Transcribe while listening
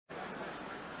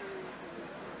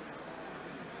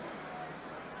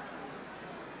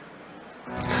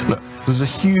Look, there's a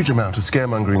huge amount of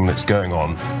scaremongering that's going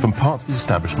on from parts of the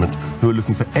establishment who are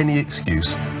looking for any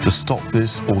excuse to stop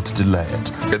this or to delay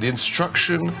it. The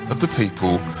instruction of the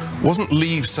people wasn't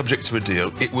leave subject to a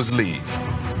deal, it was leave.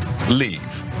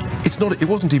 Leave. It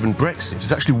wasn't even Brexit,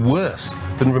 it's actually worse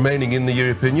than remaining in the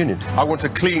European Union. I want a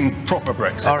clean, proper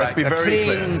Brexit. All right, let's be very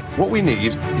clear. What we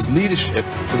need is leadership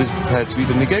that is prepared to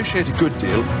either negotiate a good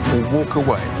deal or walk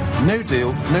away. No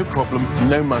deal, no problem,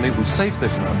 no money. We save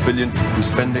 39 billion, we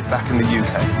spend it back in the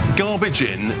UK. Garbage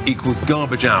in equals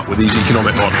garbage out with these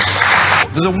economic models.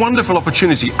 There's a wonderful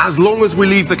opportunity as long as we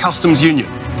leave the customs union,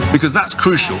 because that's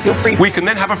crucial. We can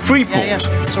then have a free port,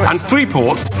 and free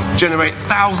ports generate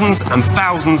thousands and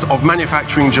thousands of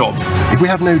manufacturing jobs. If we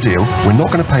have no deal, we're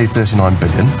not going to pay 39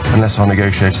 billion unless our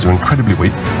negotiators are incredibly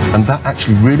weak, and that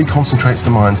actually really concentrates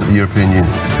the minds of the European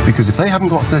Union, because if they haven't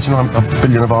got 39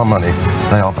 billion of our money,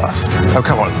 they are bust. Oh,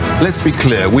 come on, let's be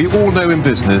clear. We all know in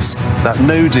business that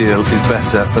no deal is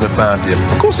better than a bad deal.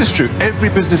 Of course it's true, every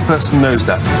business person knows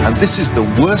that, and this is the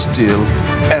worst deal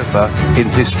ever in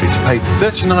history, to pay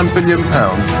 £39 billion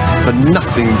for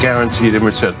nothing guaranteed in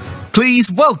return.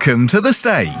 Please welcome to the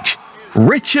stage,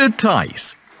 Richard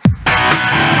Tice.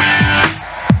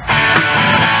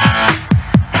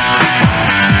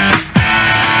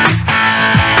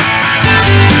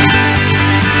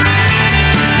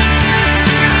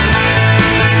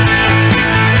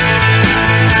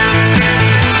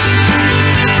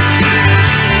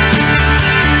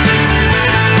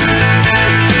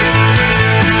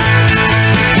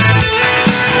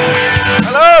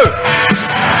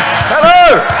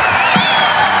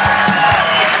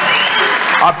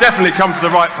 I've definitely come to the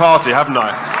right party, haven't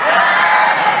I?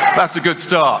 That's a good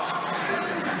start.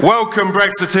 Welcome,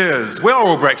 Brexiteers. We are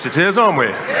all Brexiteers, aren't we?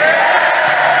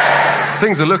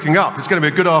 Things are looking up. It's going to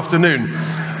be a good afternoon.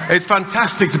 It's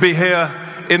fantastic to be here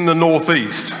in the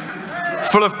northeast.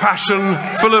 Full of passion,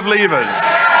 full of levers.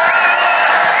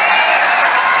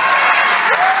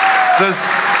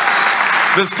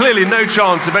 There's clearly no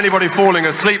chance of anybody falling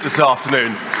asleep this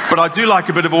afternoon, but I do like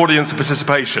a bit of audience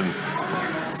participation.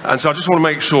 And so I just want to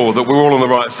make sure that we're all on the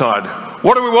right side.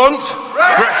 What do we want?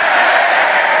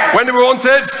 When do we want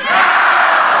it?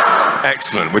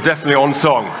 Excellent. We're definitely on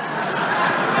song.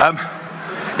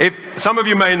 If some of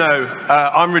you may know,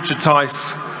 I'm Richard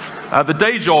Tice. The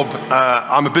day job,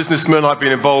 I'm a businessman. I've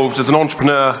been involved as an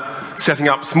entrepreneur, setting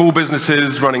up small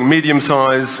businesses, running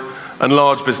medium-sized and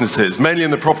large businesses, mainly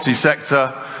in the property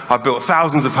sector. I've built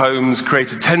thousands of homes,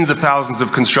 created tens of thousands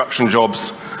of construction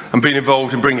jobs, and been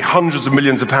involved in bringing hundreds of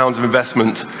millions of pounds of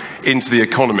investment into the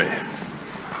economy.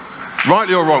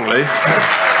 Rightly or wrongly,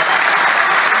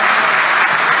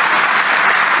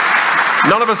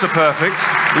 none of us are perfect,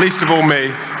 least of all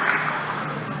me,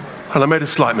 and I made a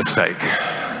slight mistake.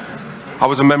 I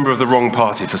was a member of the wrong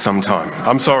party for some time.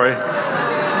 I'm sorry.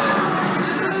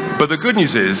 But the good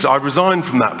news is, I resigned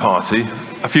from that party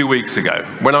a few weeks ago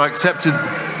when I accepted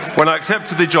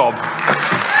the job.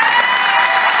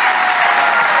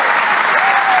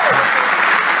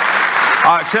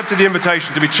 I accepted the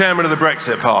invitation to be chairman of the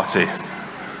Brexit Party.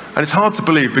 And it's hard to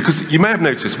believe, because you may have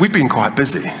noticed we've been quite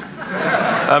busy.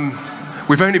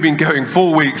 We've only been going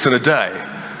 4 weeks and a day.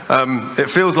 It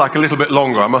feels like a little bit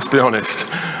longer, I must be honest.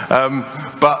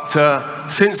 But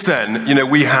since then, you know,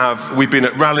 we've been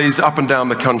at rallies up and down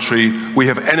the country. We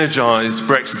have energised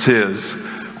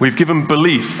Brexiteers. We've given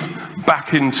belief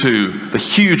back into the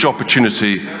huge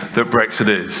opportunity that Brexit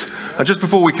is. And just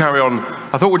before we carry on,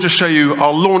 I thought we'd just show you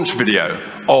our launch video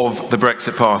of the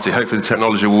Brexit Party. Hopefully the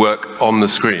technology will work on the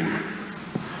screen.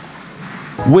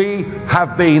 We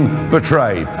have been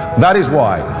betrayed. That is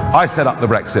why I set up the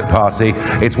Brexit Party.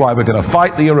 It's why we're going to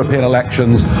fight the European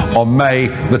elections on May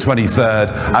the 23rd.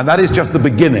 And that is just the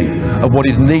beginning of what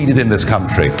is needed in this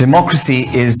country. Democracy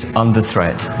is under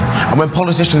threat. And when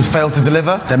politicians fail to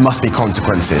deliver, there must be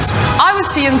consequences. I was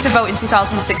too young to vote in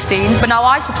 2016, but now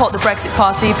I support the Brexit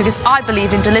Party because I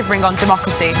believe in delivering on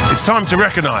democracy. It's time to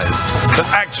recognise that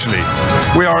actually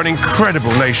we are an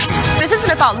incredible nation. This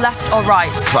isn't about left or right.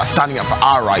 It's about standing up for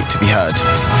our right to be heard.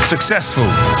 Successful,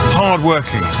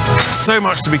 hard-working, so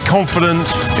much to be confident,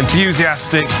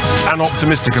 enthusiastic and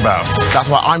optimistic about. That's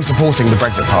why I'm supporting the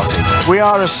Brexit Party. We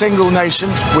are a single nation.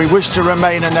 We wish to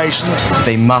remain a nation.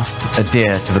 They must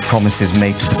adhere to the promises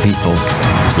made to the people.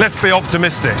 Let's be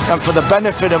optimistic. And for the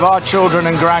benefit of our children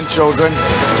and grandchildren,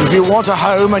 if you want a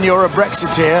home and you're a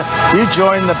Brexiteer, you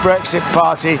join the Brexit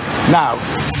Party now.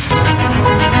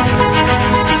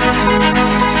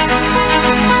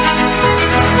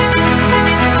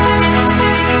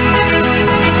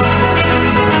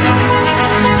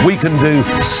 we can do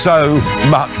so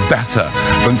much better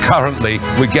than currently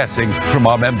we're getting from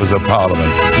our members of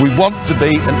parliament. We want to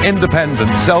be an independent,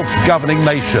 self-governing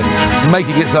nation,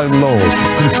 making its own laws,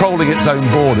 controlling its own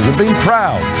borders, and being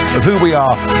proud of who we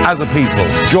are as a people.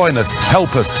 Join us,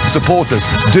 help us, support us,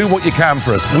 do what you can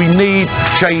for us. We need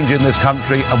change in this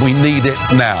country, and we need it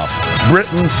now.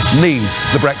 Britain needs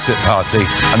the Brexit Party,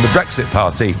 and the Brexit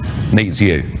Party needs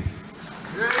you.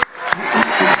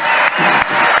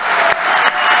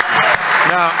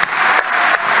 Now,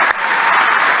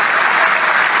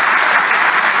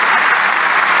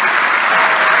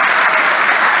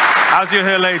 as you'll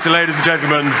hear later, ladies and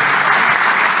gentlemen,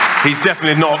 he's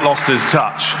definitely not lost his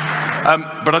touch.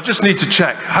 But I just need to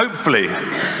check. Hopefully,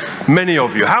 many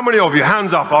of you, how many of you,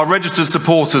 hands up, are registered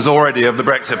supporters already of the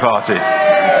Brexit Party?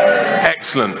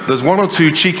 Excellent. There's one or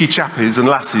two cheeky chappies and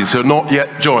lassies who are not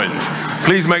yet joined.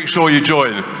 Please make sure you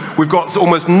join. We've got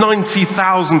almost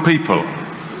 90,000 people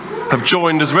have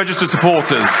joined as registered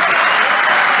supporters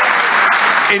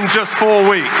in just 4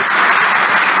 weeks.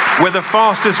 We're the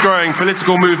fastest growing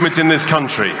political movement in this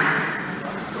country.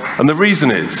 And the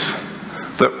reason is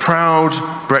that proud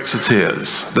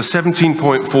Brexiteers, the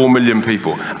 17.4 million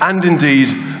people, and indeed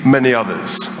many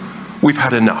others, we've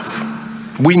had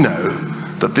enough. We know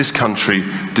that this country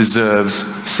deserves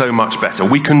so much better.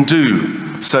 We can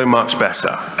do so much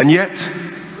better. And yet,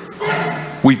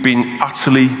 we've been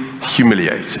utterly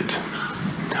humiliated.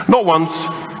 Not once,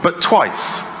 but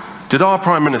twice did our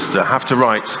Prime Minister have to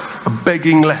write a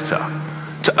begging letter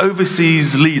to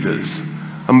overseas leaders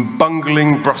and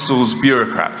bungling Brussels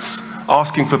bureaucrats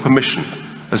asking for permission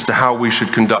as to how we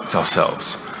should conduct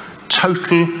ourselves.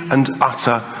 Total and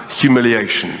utter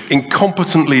humiliation,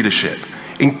 incompetent leadership,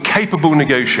 incapable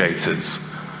negotiators,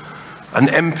 and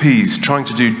MPs trying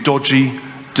to do dodgy,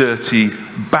 dirty,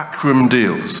 backroom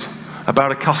deals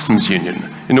about a customs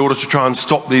union in order to try and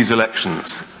stop these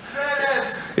elections.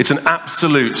 It's an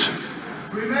absolute,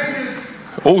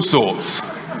 all sorts.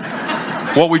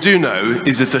 What we do know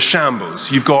is it's a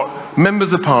shambles. You've got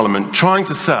members of parliament trying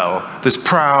to sell this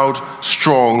proud,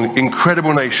 strong,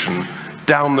 incredible nation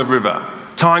down the river,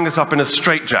 tying us up in a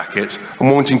straitjacket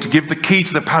and wanting to give the key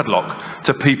to the padlock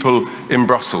to people in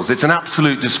Brussels. It's an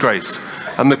absolute disgrace.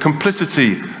 And the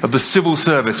complicity of the civil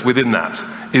service within that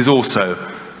is also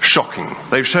shocking.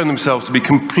 They've shown themselves to be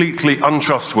completely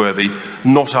untrustworthy,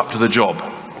 not up to the job.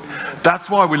 That's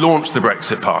why we launched the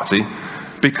Brexit Party,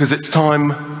 because it's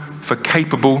time for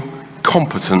capable,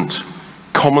 competent,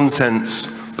 common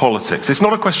sense politics. It's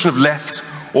not a question of left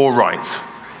or right.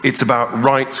 It's about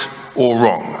right or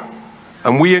wrong.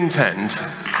 And we intend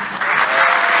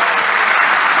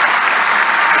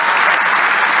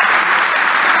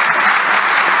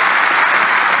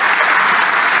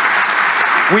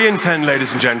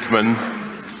ladies and gentlemen,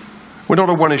 we're not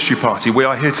a one-issue party. We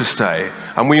are here to stay,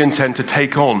 and we intend to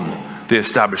take on the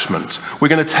establishment. We're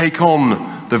going to take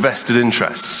on the vested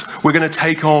interests. We're going to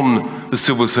take on the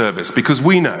civil service, because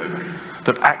we know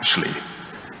that actually,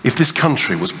 if this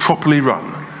country was properly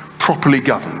run, properly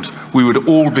governed, we would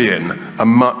all be in a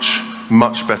much,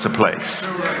 much better place.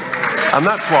 And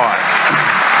that's why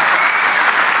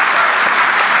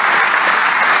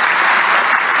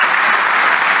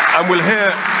and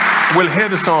we'll hear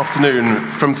this afternoon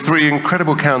from three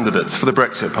incredible candidates for the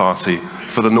Brexit Party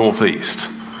for the North East.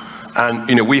 And,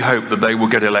 you know, we hope that they will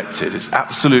get elected. It's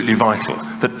absolutely vital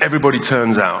that everybody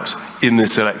turns out in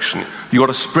this election. You've got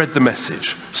to spread the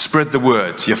message, spread the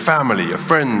word to your family, your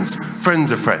friends,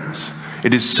 friends of friends.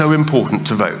 It is so important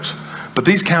to vote. But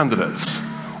these candidates,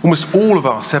 almost all of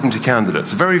our 70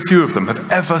 candidates, very few of them have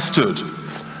ever stood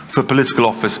for political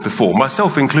office before,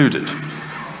 myself included.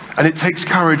 And it takes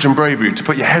courage and bravery to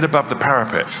put your head above the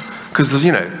parapet, because there's,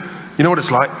 you know what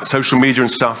it's like, social media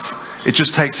and stuff. It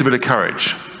just takes a bit of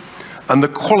courage. And the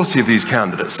quality of these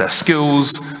candidates, their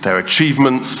skills, their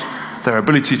achievements, their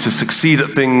ability to succeed at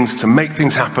things, to make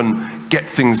things happen, get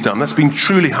things done, that's been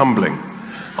truly humbling.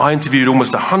 I interviewed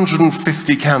almost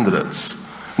 150 candidates,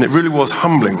 and it really was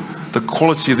humbling, the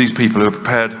quality of these people who are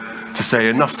prepared to say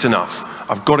enough's enough,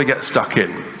 I've got to get stuck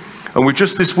in. And we've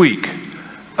just this week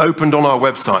opened on our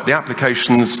website the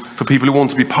applications for people who want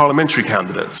to be parliamentary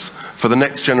candidates for the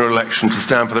next general election to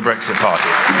stand for the Brexit Party.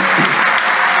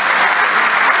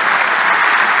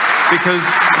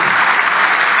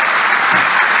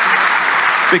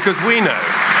 Because we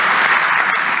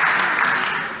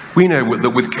know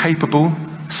that with capable,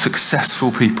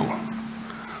 successful people,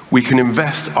 we can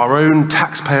invest our own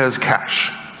taxpayers'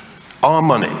 cash, our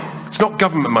money. It's not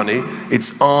government money,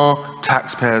 it's our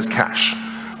taxpayers' cash.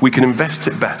 We can invest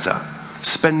it better,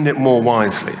 spend it more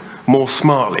wisely, more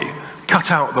smartly, cut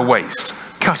out the waste,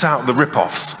 cut cut out the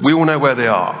rip-offs. We all know where they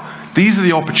are. These are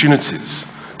the opportunities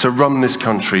to run this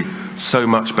country so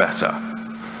much better.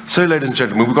 So, ladies and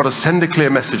gentlemen, we've got to send a clear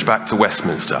message back to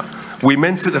Westminster. We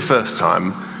meant it the first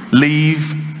time.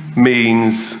 Leave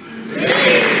means...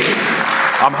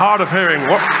 I'm hard of hearing.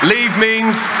 What? Leave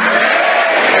means...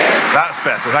 That's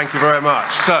better. Thank you very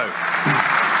much. So,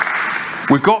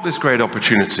 we've got this great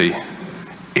opportunity.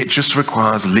 It just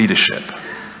requires leadership.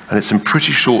 And it's in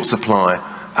pretty short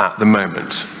supply at the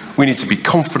moment. We need to be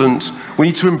confident. We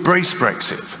need to embrace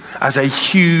Brexit as a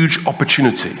huge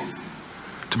opportunity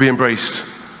to be embraced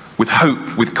with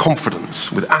hope, with confidence,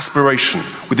 with aspiration,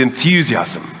 with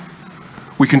enthusiasm.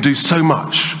 We can do so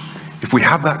much if we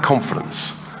have that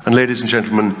confidence. And ladies and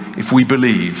gentlemen, if we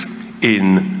believe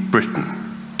in Britain.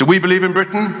 Do we believe in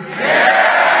Britain?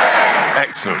 Yeah.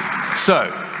 Excellent. So,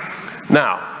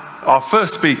 now, our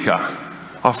first speaker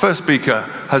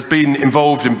has been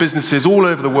involved in businesses all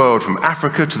over the world, from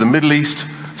Africa to the Middle East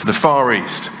to the Far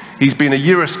East. He's been a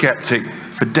Eurosceptic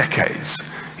for decades.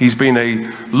 He's been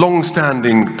a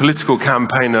long-standing political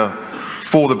campaigner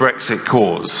for the Brexit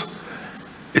cause.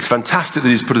 It's fantastic that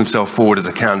he's put himself forward as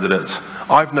a candidate.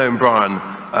 I've known Brian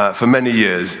for many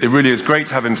years. It really is great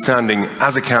to have him standing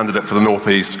as a candidate for the North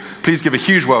East. Please give a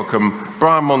huge welcome,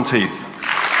 Brian Monteith.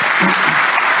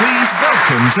 Please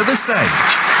welcome to the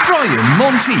stage, Brian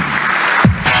Monteith.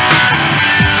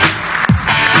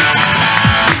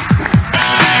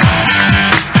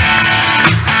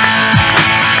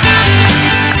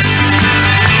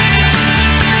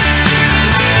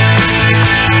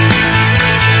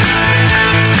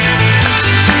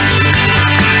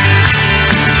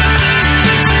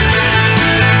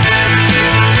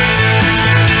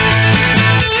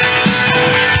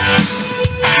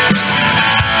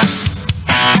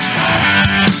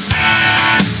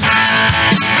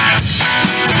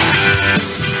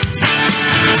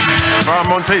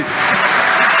 Monteith.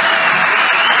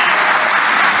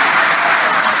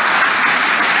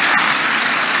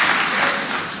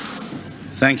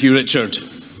 Thank you, Richard.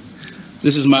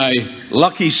 This is my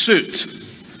lucky suit.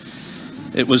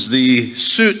 It was the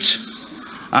suit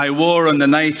I wore on the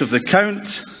night of the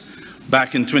count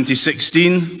back in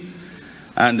 2016,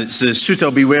 and it's the suit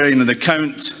I'll be wearing on the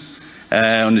count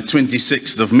on the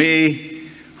 26th of May,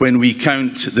 when we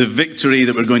count the victory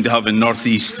that we're going to have in North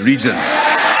East region.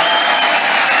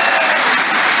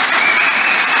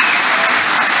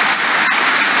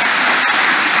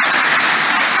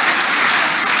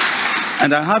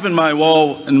 And I have in my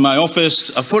wall, in my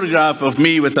office, a photograph of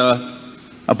me with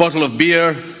a bottle of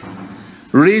beer,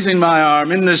 raising my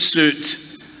arm in this suit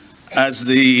as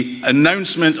the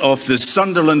announcement of the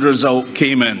Sunderland result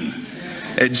came in.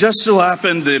 It just so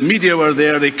happened the media were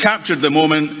there, they captured the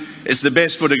moment. It's the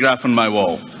best photograph on my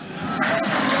wall.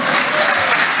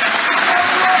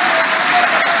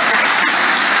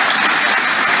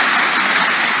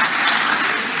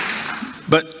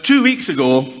 But 2 weeks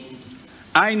ago,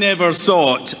 I never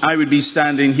thought I would be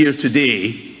standing here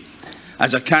today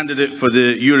as a candidate for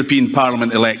the European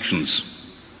Parliament elections.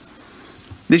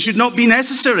 They should not be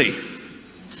necessary.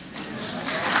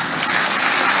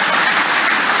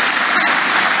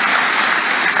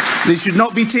 They should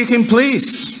not be taking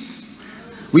place.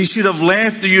 We should have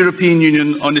left the European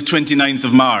Union on the 29th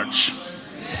of March.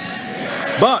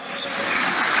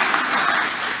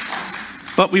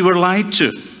 But we were lied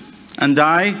to. And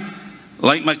I,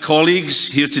 like my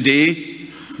colleagues here today,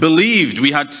 believed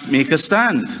we had to make a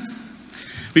stand.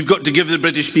 We've got to give the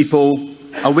British people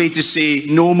a way to say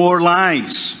no more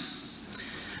lies.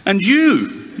 And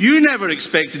you never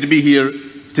expected to be here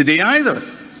today either.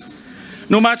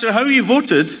 No matter how you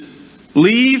voted,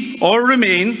 leave or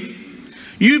remain,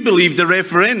 you believed the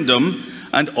referendum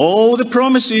and all the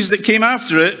promises that came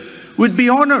after it would be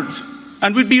honoured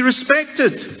and would be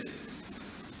respected.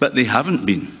 But they haven't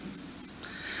been.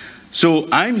 So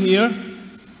I'm here,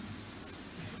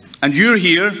 and you're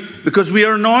here because we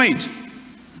are annoyed.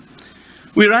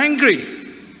 We're angry,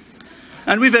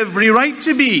 and we've every right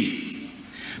to be,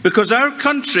 because our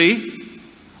country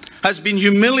has been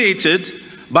humiliated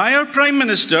by our Prime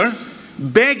Minister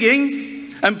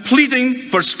begging and pleading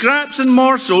for scraps and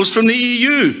morsels from the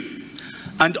EU,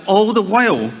 and all the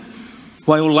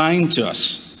while lying to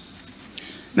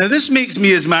us. Now this makes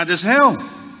me as mad as hell.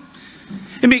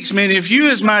 It makes many of you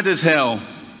as mad as hell.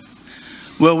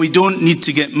 Well, we don't need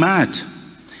to get mad.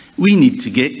 We need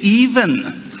to get even.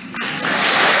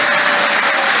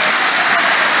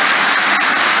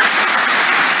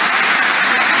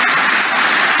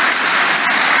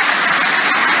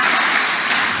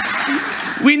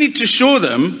 We need to show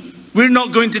them we're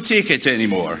not going to take it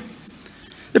anymore.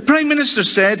 The Prime Minister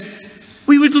said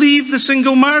we would leave the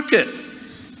single market.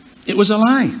 It was a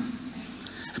lie.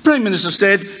 The Prime Minister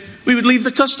said we would leave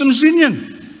the customs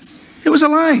union. It was a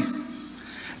lie.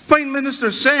 Prime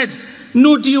Minister said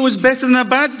no deal is better than a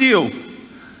bad deal,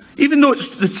 even though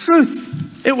it's the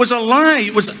truth. It was a lie.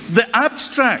 It was the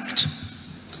abstract.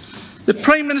 The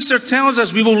Prime Minister tells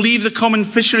us we will leave the common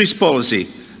fisheries policy.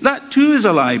 That too is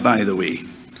a lie, by the way.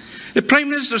 The Prime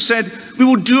Minister said we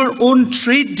will do our own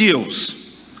trade deals.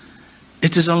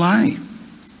 It is a lie.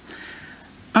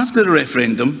 After the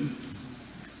referendum,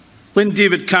 when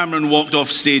David Cameron walked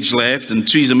off stage left and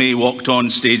Theresa May walked on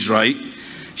stage right,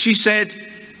 she said,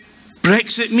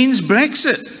 Brexit means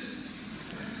Brexit.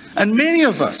 And many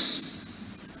of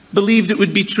us believed it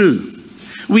would be true.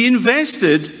 We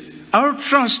invested our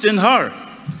trust in her,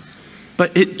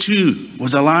 but it too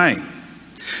was a lie.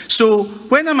 So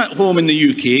when I'm at home in the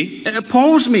UK, it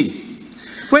appalls me.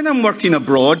 When I'm working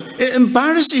abroad, it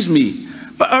embarrasses me.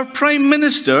 But our Prime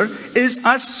Minister is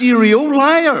a serial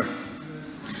liar.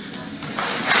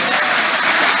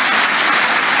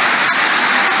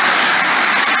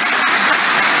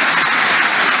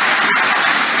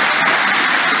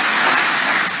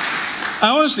 I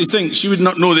honestly think she would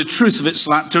not know the truth if it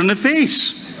slapped her in the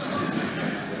face.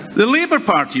 The Labour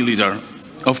Party leader,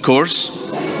 of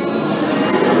course,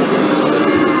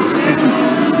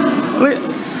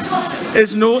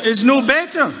 is no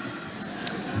better.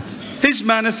 His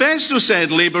manifesto said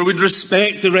Labour would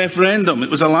respect the referendum. It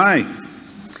was a lie.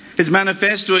 His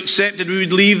manifesto accepted we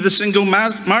would leave the single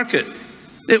market.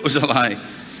 It was a lie.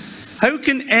 How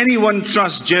can anyone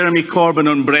trust Jeremy Corbyn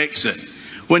on Brexit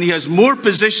when he has more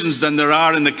positions than there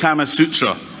are in the Kama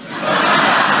Sutra?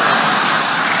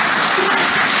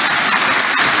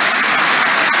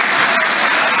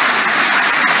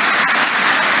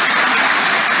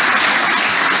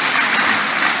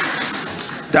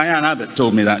 Diane Abbott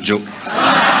told me that joke.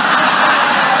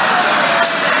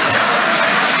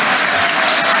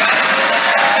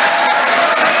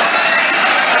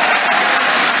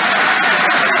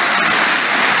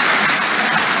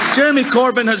 Jeremy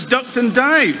Corbyn has ducked and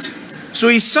dived, so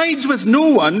he sides with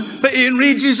no one, but he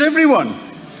enrages everyone.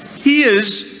 He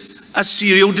is a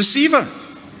serial deceiver.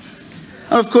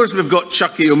 And of course we've got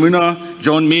Chucky Omuna,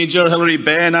 John Major, Hilary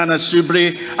Benn, Anna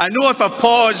Soubry. I know if I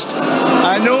paused,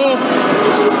 I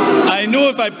know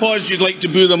if I paused you'd like to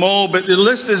boo them all, but the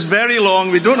list is very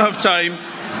long, we don't have time.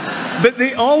 But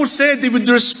they all said they would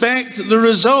respect the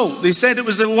result. They said it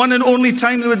was the one and only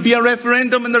time there would be a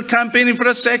referendum, and they're campaigning for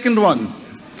a second one.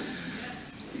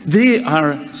 They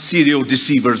are serial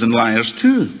deceivers and liars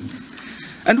too.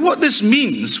 And what this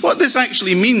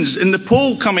actually means in the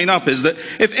poll coming up is that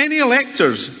if any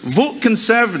electors vote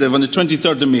Conservative on the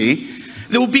 23rd of May,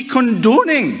 they will be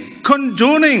condoning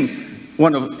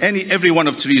every one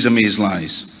of Theresa May's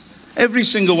lies. Every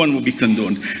single one will be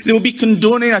condoned. They will be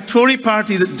condoning a Tory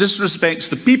party that disrespects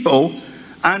the people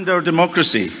and our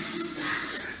democracy.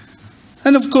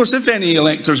 And of course, if any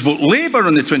electors vote Labour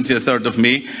on the 23rd of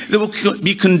May, they will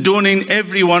be condoning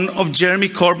every one of Jeremy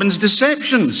Corbyn's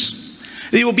deceptions.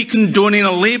 They will be condoning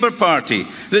a Labour Party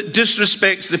that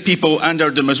disrespects the people and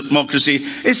our democracy,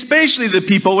 especially the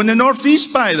people in the North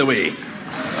East, by the way.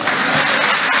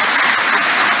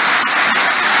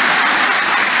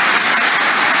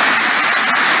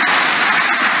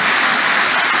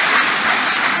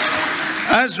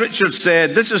 As Richard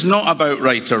said, this is not about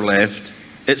right or left.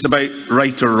 It's about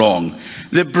right or wrong.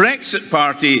 The Brexit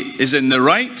Party is in the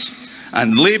right,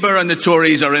 and Labour and the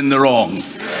Tories are in the wrong.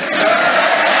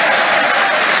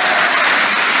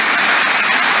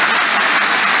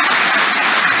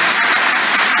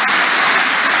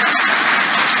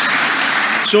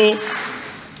 So,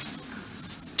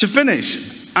 to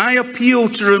finish, I appeal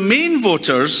to Remain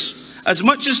voters as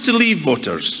much as to Leave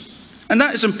voters. And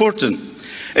that is important.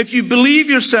 If you believe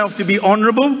yourself to be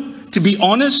honourable, to be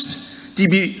honest, to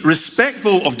be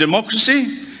respectful of democracy,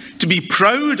 to be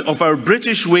proud of our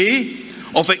British way,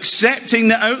 of accepting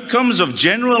the outcomes of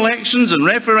general elections and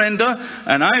referenda,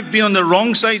 and I've been on the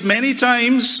wrong side many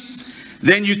times,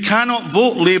 then you cannot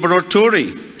vote Labour or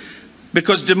Tory,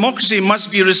 because democracy must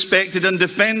be respected and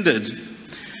defended.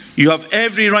 You have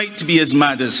every right to be as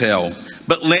mad as hell,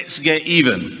 but let's get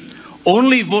even.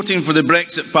 Only voting for the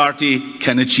Brexit Party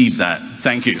can achieve that.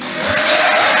 Thank you.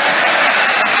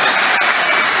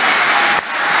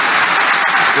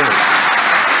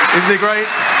 Isn't he great?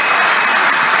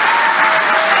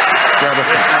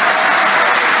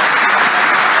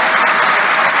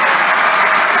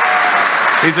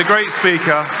 He's a great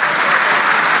speaker.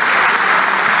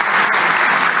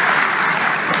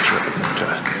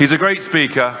 He's a great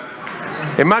speaker.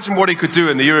 Imagine what he could do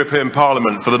in the European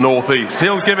Parliament for the North East.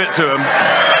 He'll give it to him.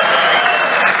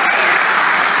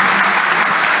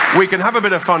 We can have a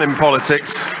bit of fun in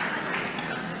politics.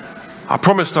 I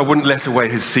promised I wouldn't let away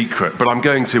his secret, but I'm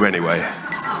going to anyway.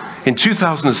 In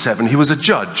 2007, he was a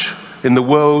judge in the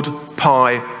World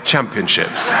Pie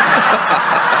Championships.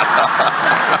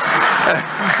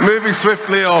 Moving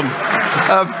swiftly on.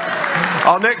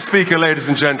 Our next speaker, ladies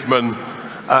and gentlemen,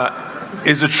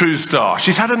 is a true star.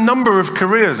 She's had a number of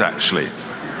careers, actually.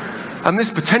 And this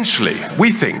potentially,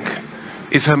 we think,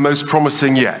 is her most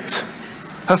promising yet.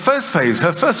 Her first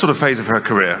sort of phase of her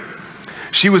career,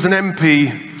 she was an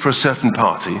MP for a certain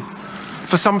party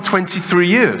for some 23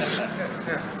 years.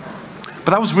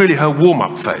 But that was really her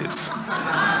warm-up phase.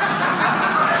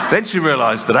 Then she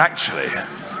realized that actually,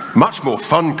 much more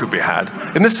fun could be had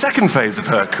in the second phase of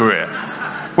her career,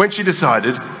 when she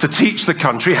decided to teach the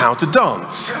country how to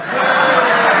dance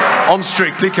on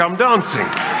Strictly Come Dancing.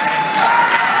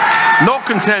 Not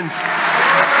content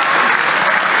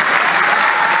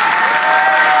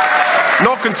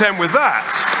with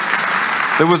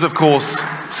that, there was, of course,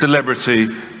 Celebrity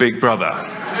Big Brother.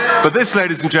 But this,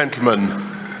 ladies and gentlemen,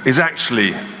 is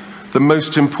actually the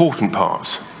most important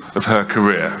part of her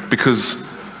career, because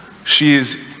she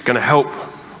is going to help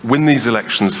win these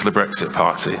elections for the Brexit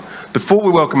Party. Before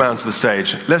we welcome her onto the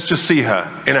stage, let's just see her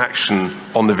in action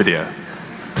on the video.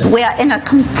 We are in a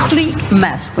complete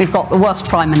mess. We've got the worst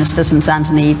Prime Minister since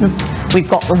Anthony Eden. We've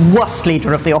got the worst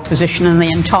leader of the opposition in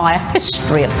the entire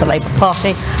history of the Labour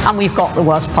Party. And we've got the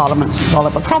worst Parliament since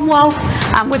Oliver Cromwell.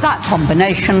 And with that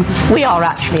combination, we are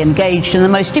actually engaged in the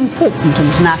most important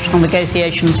international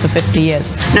negotiations for 50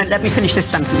 years. No, let me finish this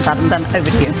sentence, Adam, then over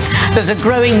to you. There's a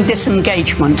growing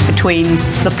disengagement between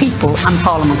the people and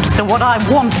Parliament. And what I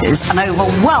want is an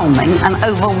overwhelming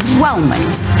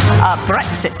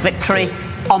Brexit victory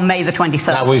on May the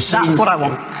 23rd. That's what I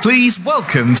want. Please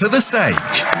welcome to the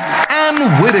stage,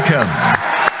 Anne Widdecombe.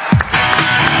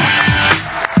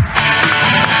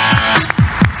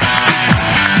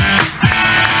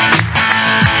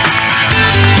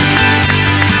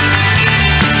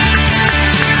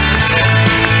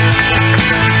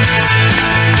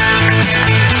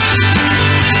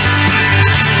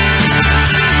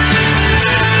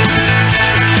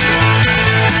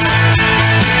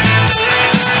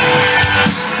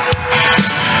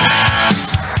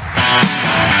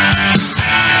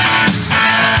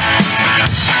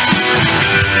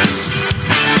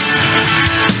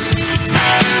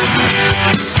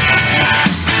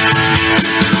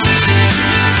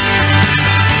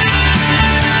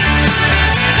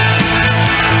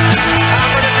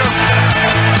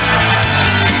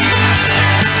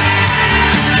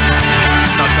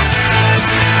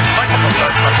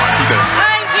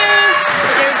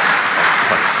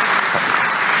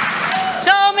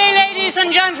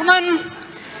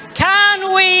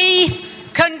 Can we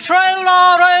control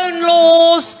our own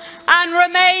laws and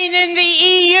remain in the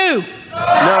EU?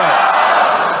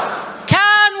 No.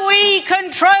 Can we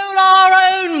control our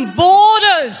own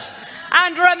borders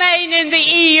and remain in the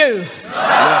EU?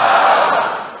 No.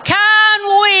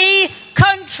 Can we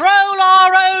control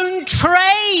our own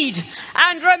trade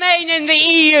and remain in the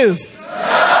EU?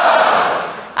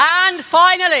 No. And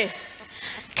finally,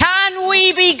 can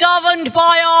we be governed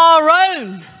by our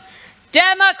own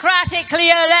democratically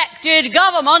elected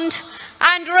government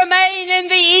and remain in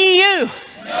the EU?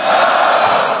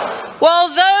 No. Well,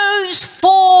 those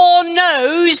 4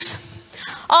 no's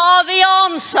are the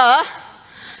answer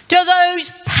to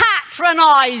those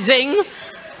patronising,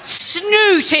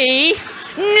 snooty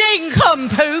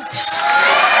nincompoops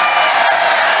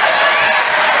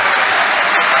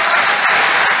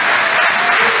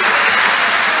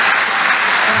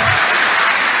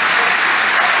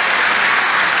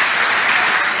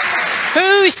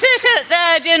who sit at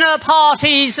their dinner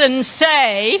parties and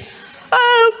say,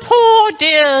 "Oh, poor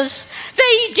dears,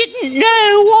 they didn't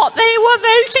know what they were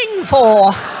voting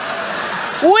for."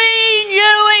 We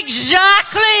knew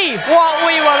exactly what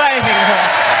we were voting for.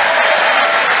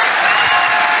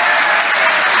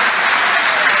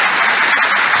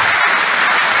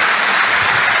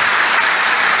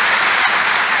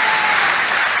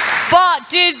 But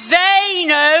did they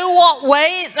know what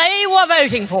way they were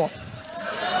voting for?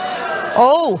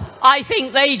 Oh, I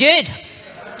think they did.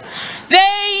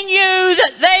 They knew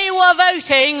that they were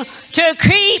voting to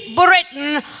keep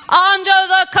Britain under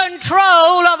the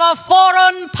control of a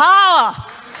foreign power.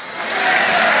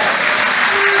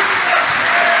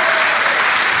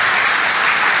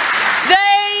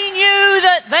 They knew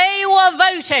that they were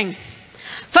voting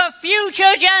for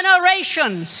future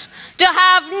generations to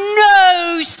have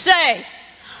no say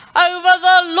over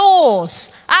the laws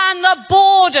and the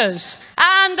borders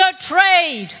and the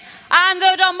trade and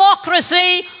the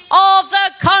democracy of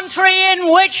the country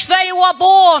in which they were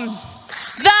born.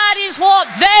 That is what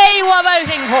they were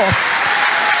voting for.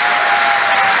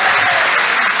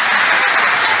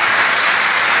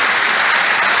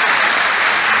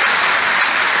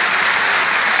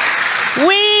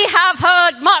 We have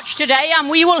heard much today, and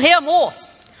we will hear more,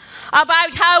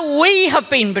 about how we have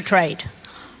been betrayed.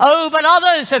 Oh, but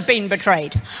others have been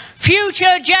betrayed.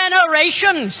 Future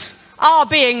generations are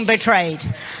being betrayed.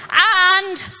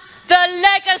 And the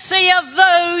legacy of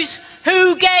those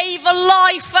who gave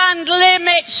life and limb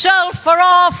itself for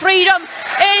our freedom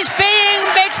is being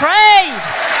betrayed.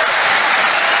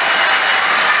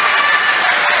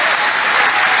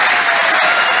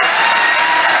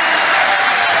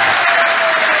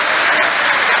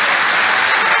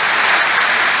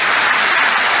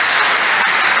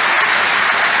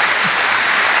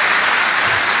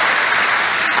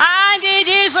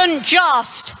 Isn't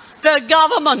just the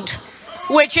government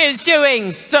which is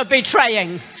doing the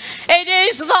betraying. It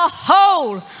is the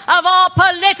whole of our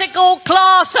political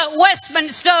class at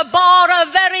Westminster, bar a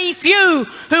very few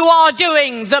who are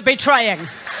doing the betraying.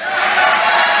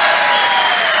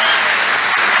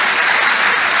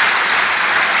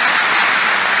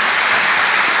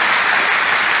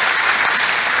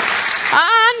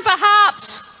 And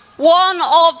perhaps one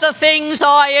of the things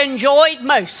I enjoyed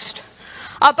most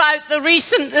about the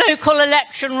recent local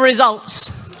election results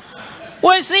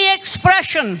was the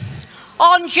expression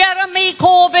on Jeremy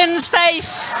Corbyn's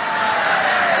face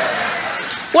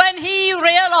when he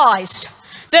realised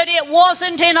that it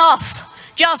wasn't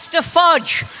enough just to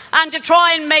fudge and to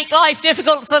try and make life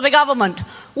difficult for the government.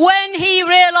 When he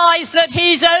realised that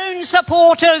his own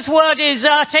supporters were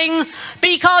deserting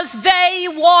because they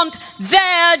want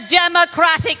their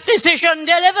democratic decision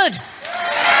delivered.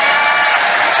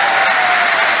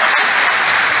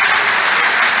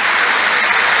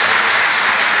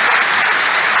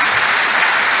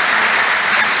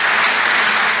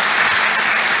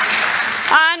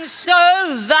 And so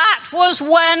that was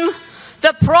when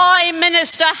the Prime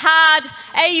Minister had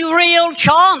a real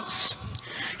chance.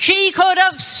 She could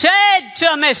have said to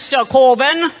Mr.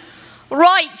 Corbyn,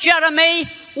 right, Jeremy,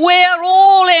 we're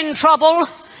all in trouble.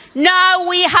 Now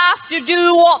we have to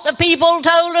do what the people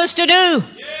told us to do.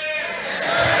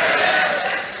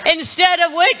 Instead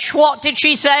of which, what did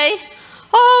she say?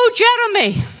 Oh,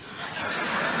 Jeremy,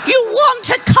 you want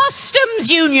a customs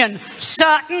union?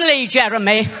 Certainly,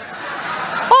 Jeremy.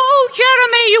 Oh,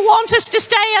 Jeremy, you want us to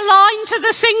stay aligned to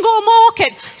the single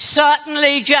market?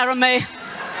 Certainly, Jeremy.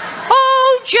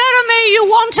 Oh, Jeremy, you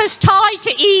want us tied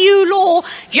to EU law?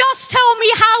 Just tell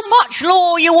me how much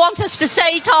law you want us to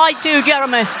stay tied to,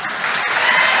 Jeremy.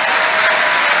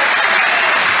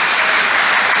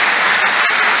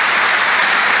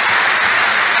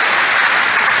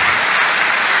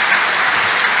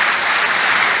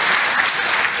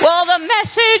 Well, the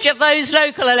message of those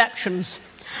local elections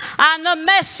and the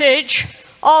message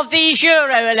of these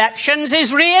Euro elections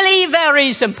is really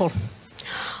very simple.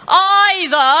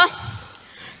 Either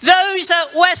those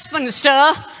at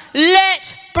Westminster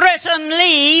let Britain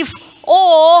leave,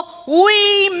 or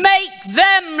we make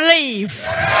them leave.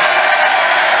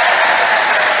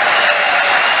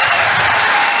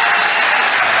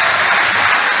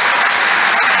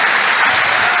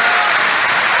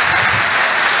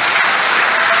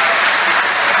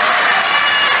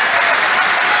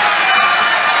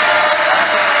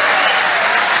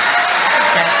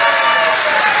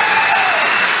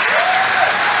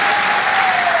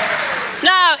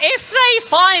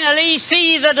 Finally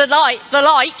see the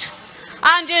light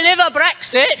and deliver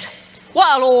Brexit,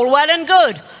 well, all well and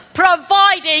good,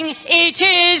 providing it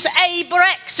is a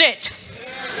Brexit.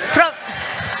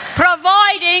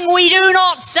 Providing we do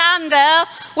not stand there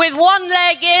with one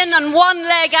leg in and one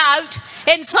leg out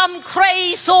in some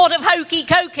crazy sort of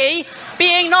hokey-cokey,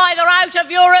 being neither out of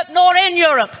Europe nor in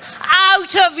Europe.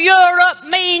 Out of Europe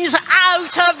means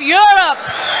out of Europe.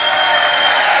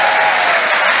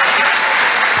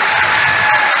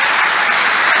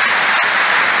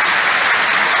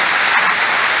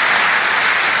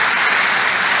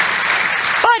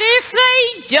 If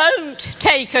they don't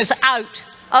take us out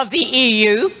of the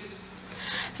EU,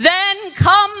 then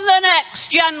come the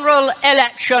next general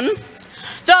election,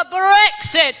 the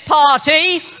Brexit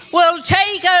Party will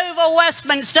take over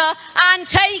Westminster and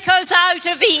take us out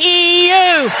of the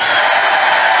EU.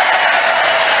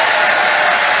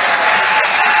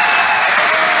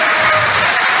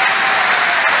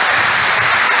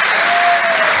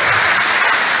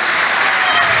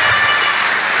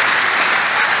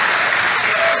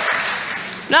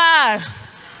 Now,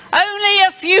 only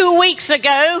a few weeks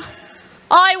ago,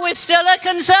 I was still a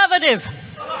Conservative.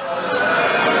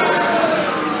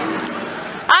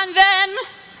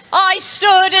 I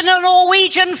stood in a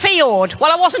Norwegian fjord.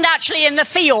 Well, I wasn't actually in the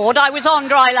fjord, I was on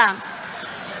dry land.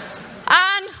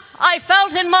 And I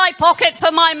felt in my pocket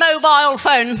for my mobile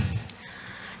phone.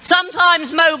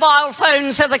 Sometimes mobile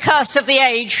phones are the curse of the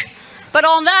age, but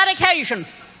on that occasion,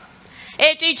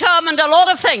 it determined a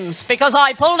lot of things, because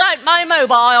I pulled out my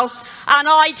mobile and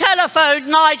I telephoned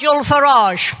Nigel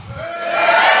Farage.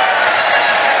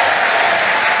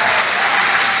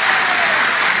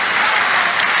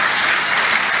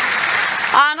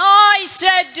 And I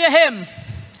said to him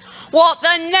what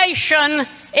the nation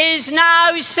is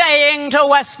now saying to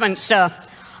Westminster.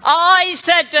 I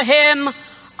said to him,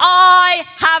 I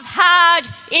have had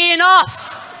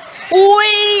enough.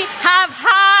 We have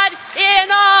had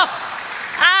enough.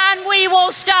 And we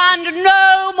will stand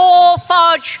no more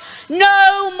fudge,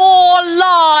 no more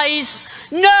lies,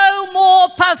 no more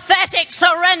pathetic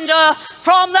surrender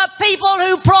from the people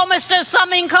who promised us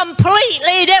something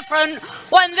completely different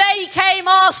when they came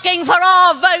asking for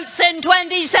our votes in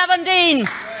 2017.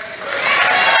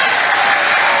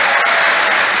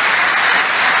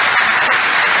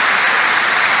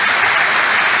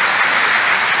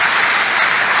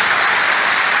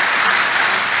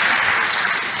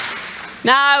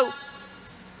 Now,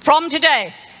 from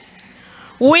today,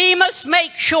 we must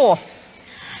make sure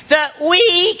that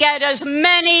we get as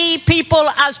many people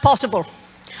as possible,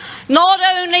 not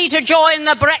only to join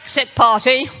the Brexit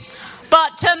Party,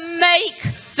 but to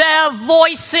make their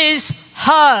voices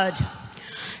heard,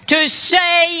 to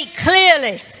say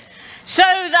clearly, so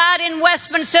that in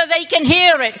Westminster they can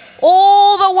hear it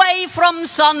all the way from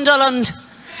Sunderland.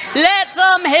 Let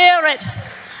them hear it.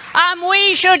 And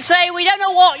we should say, we don't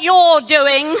know what you're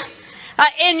doing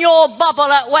in your bubble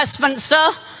at Westminster,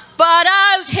 but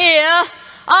out here,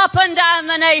 up and down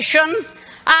the nation,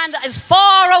 and as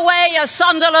far away as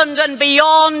Sunderland and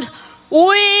beyond,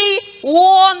 we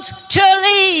want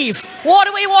to leave. What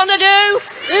do we want to do?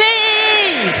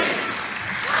 Leave!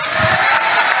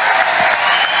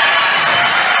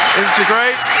 Isn't it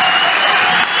great?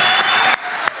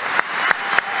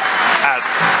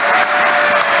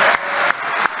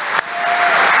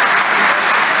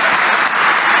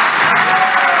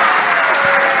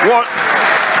 What?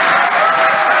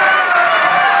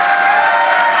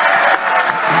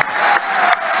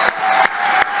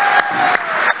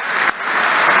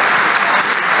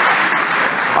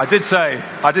 I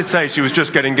did say she was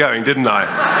just getting going, didn't I?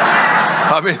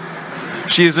 I mean,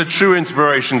 she is a true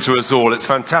inspiration to us all. It's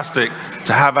fantastic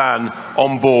to have Anne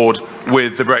on board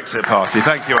with the Brexit Party.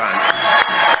 Thank you, Anne.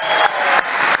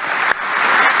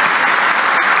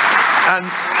 And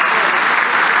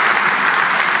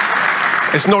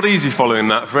it's not easy following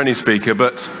that for any speaker,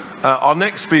 but our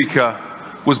next speaker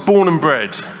was born and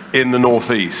bred in the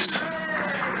northeast.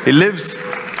 He lives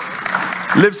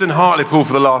in Hartlepool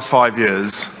for the last 5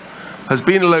 years, has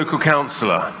been a local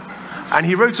councillor, and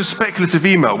he wrote a speculative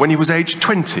email when he was aged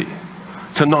 20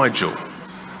 to Nigel,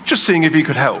 just seeing if he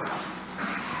could help.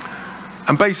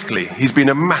 And basically, he's been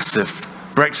a massive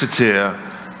Brexiteer,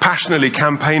 passionately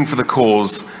campaigned for the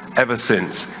cause ever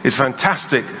since. It's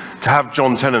fantastic to have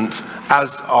John Tennant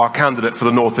as our candidate for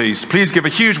the North East. Please give a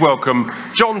huge welcome,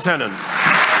 John Tennant.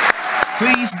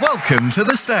 Please welcome to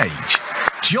the stage,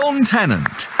 John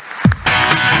Tennant.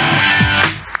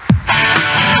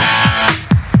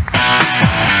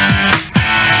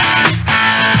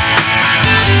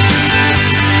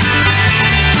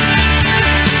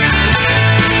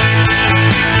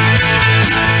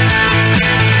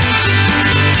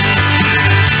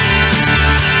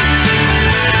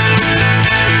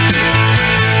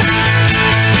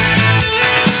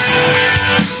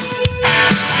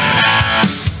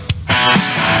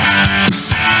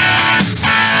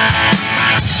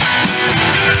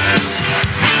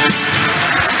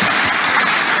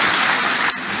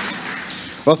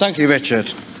 Well, thank you, Richard,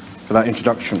 for that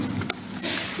introduction.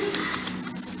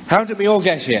 How did we all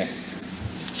get here?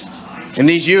 In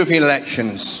these European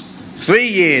elections, 3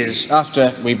 years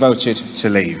after we voted to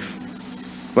leave.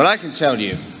 Well, I can tell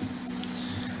you,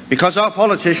 because our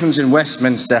politicians in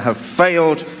Westminster have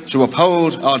failed to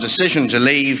uphold our decision to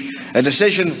leave, a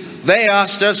decision they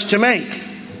asked us to make.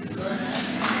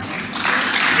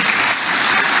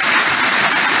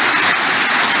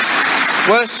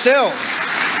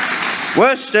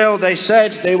 Worse still, they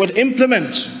said they would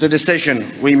implement the decision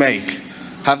we make.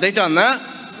 Have they done that?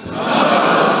 No.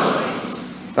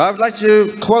 I would like to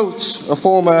quote a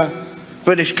former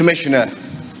British commissioner,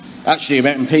 actually an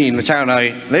MP in the town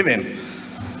I live in,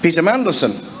 Peter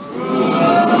Mandelson.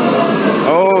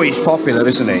 Oh, he's popular,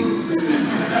 isn't he?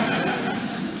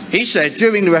 He said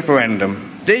during the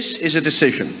referendum, this is a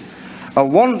decision, a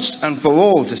once and for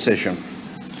all decision.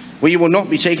 We will not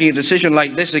be taking a decision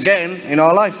like this again in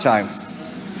our lifetime.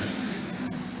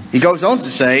 He goes on to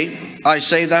say, I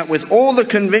say that with all the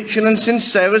conviction and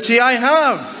sincerity I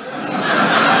have.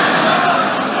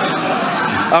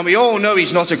 And we all know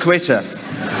he's not a quitter.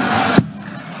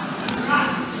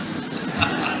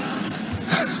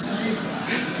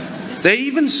 They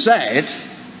even said,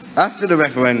 after the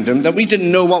referendum, that we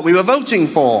didn't know what we were voting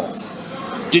for.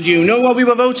 Did you know what we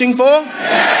were voting for?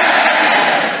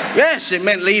 Yes, it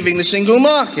meant leaving the single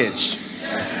market,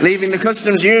 leaving the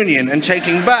customs union and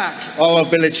taking back our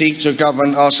ability to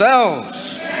govern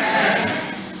ourselves.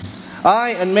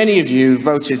 I and many of you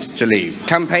voted to leave,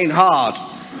 campaigned hard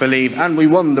for leave, and we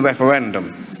won the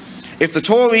referendum. If the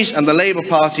Tories and the Labour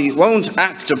Party won't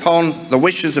act upon the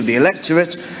wishes of the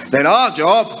electorate, then our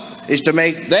job is to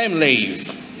make them leave.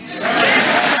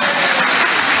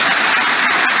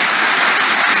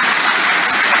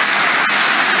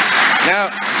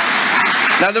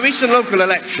 Now, the recent local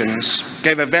elections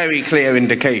gave a very clear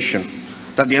indication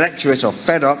that the electorate are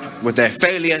fed up with their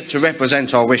failure to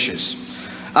represent our wishes.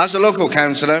 As a local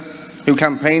councillor who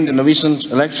campaigned in the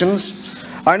recent elections,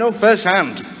 I know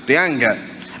firsthand the anger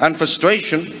and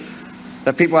frustration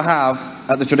that people have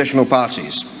at the traditional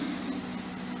parties.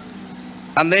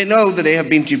 And they know that they have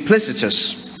been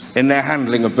duplicitous in their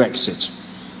handling of Brexit.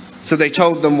 So they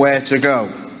told them where to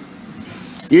go.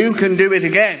 You can do it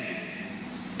again.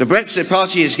 The Brexit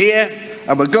Party is here,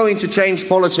 and we're going to change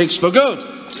politics for good.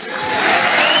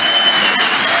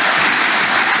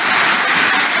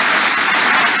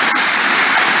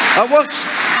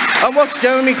 And what's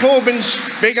Jeremy Corbyn's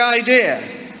big idea?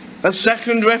 A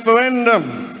second referendum.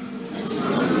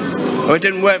 Oh, it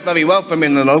didn't work very well for him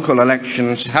in the local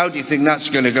elections. How do you think that's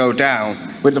going to go down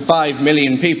with the 5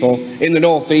 million people in the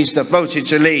North East that voted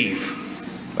to leave?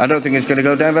 I don't think it's going to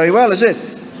go down very well, is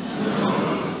it?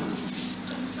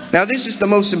 Now, this is the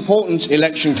most important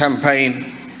election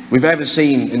campaign we've ever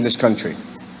seen in this country.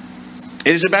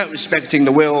 It is about respecting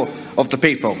the will of the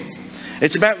people.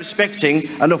 It's about respecting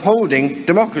and upholding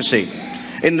democracy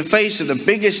in the face of the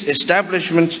biggest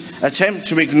establishment attempt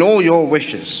to ignore your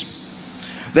wishes.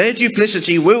 Their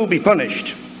duplicity will be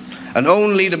punished, and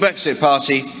only the Brexit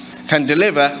Party can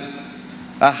deliver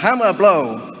a hammer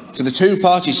blow to the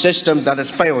two-party system that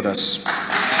has failed us.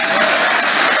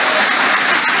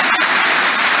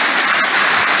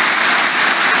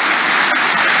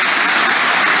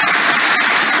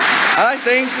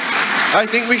 I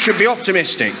think we should be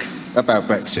optimistic about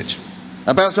Brexit,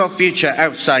 about our future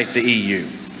outside the EU.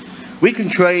 We can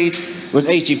trade with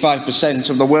 85%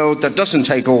 of the world that doesn't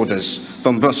take orders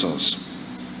from Brussels.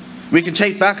 We can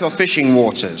take back our fishing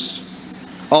waters,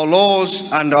 our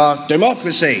laws and our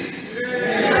democracy.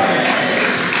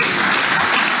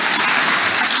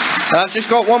 I've just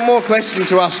got one more question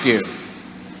to ask you.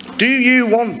 Do you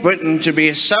want Britain to be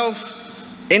a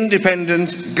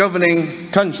self-independent governing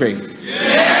country?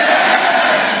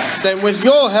 Then with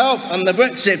your help and the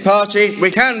Brexit Party, we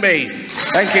can be.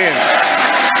 Thank you.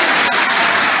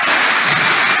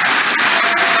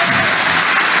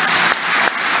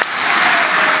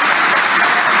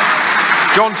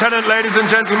 John Tennant, ladies and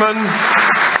gentlemen.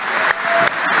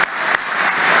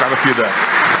 Grab a few there.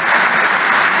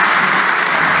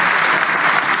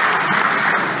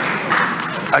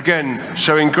 Again,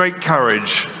 showing great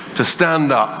courage to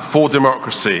stand up for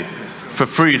democracy, for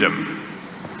freedom.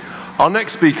 Our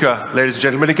next speaker, ladies and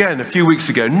gentlemen, again, a few weeks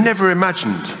ago, never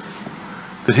imagined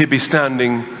that he'd be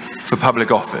standing for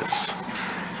public office.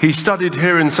 He studied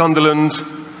here in Sunderland,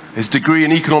 his degree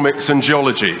in economics and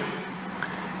geology.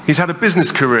 He's had a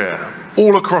business career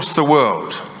all across the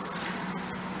world,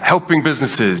 helping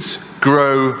businesses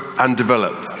grow and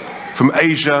develop, from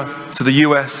Asia to the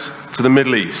US to the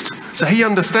Middle East. So he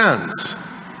understands,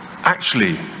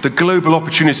 actually, the global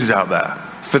opportunities out there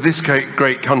for this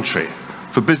great country,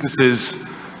 for businesses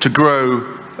to grow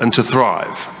and to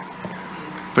thrive.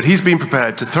 But he's been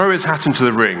prepared to throw his hat into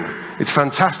the ring. It's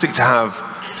fantastic to have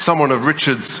someone of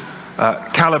Richard's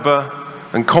caliber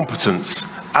and competence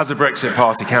as a Brexit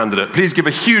Party candidate. Please give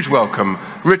a huge welcome,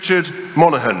 Richard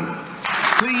Monaghan.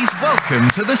 Please welcome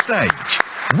to the stage,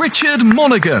 Richard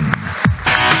Monaghan.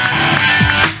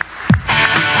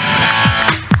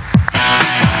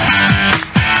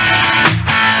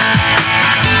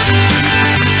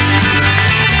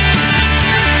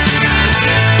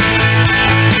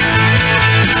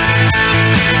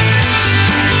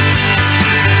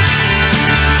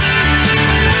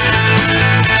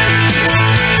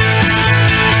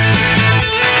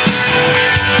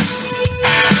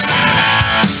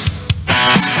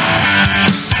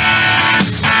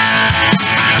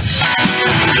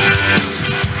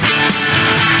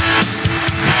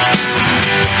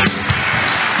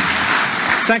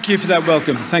 Thank you for that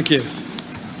welcome. Thank you.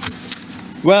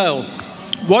 Well,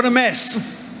 what a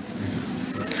mess.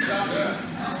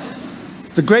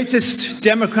 The greatest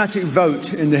democratic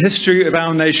vote in the history of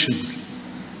our nation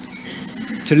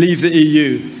to leave the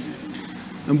EU.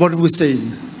 And what have we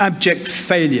seen? Abject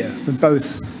failure from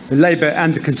both the Labour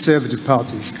and the Conservative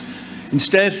parties.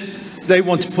 Instead, they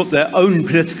want to put their own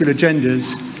political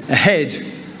agendas ahead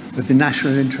of the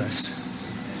national interest.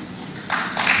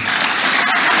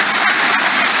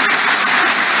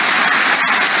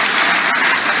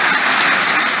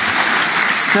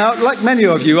 Now, like many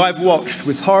of you, I've watched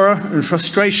with horror and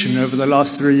frustration over the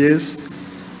last 3 years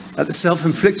at the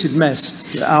self-inflicted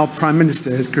mess that our Prime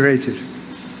Minister has created.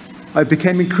 I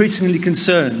became increasingly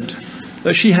concerned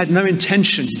that she had no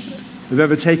intention of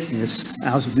ever taking us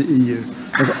out of the EU.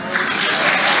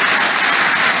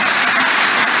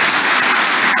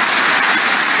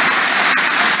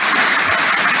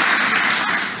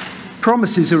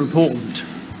 Promises are important.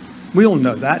 We all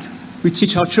know that. We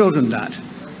teach our children that.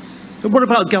 But what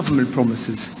about government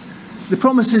promises? The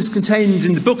promises contained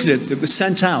in the booklet that was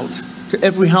sent out to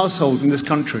every household in this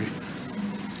country.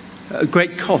 At a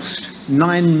great cost,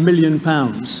 £9 million.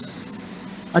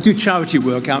 I do charity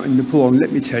work out in Nepal, and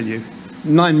let me tell you,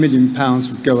 £9 million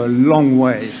would go a long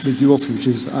way with the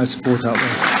orphanages that I support out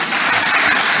there.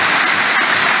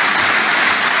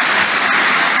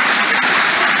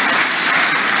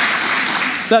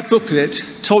 That booklet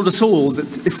told us all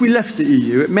that if we left the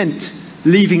EU, it meant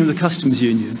leaving the customs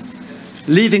union,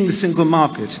 leaving the single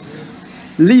market,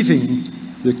 leaving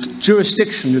the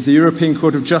jurisdiction of the European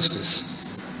Court of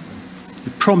Justice.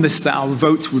 The promise that our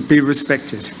vote would be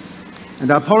respected. And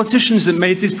our politicians that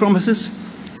made these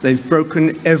promises, they've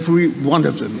broken every one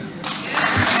of them.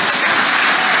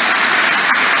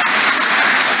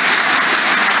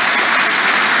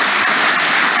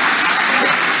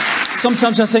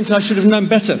 Sometimes I think I should have known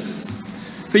better.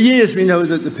 For years we know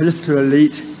that the political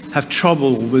elite have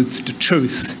trouble with the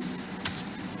truth.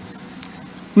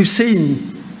 We've seen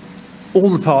all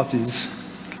the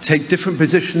parties take different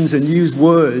positions and use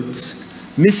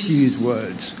words, misuse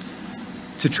words,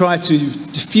 to try to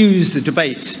diffuse the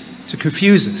debate, to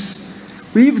confuse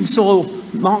us. We even saw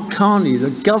Mark Carney,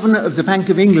 the governor of the Bank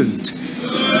of England.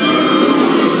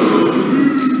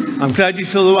 I'm glad you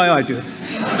feel the way I do.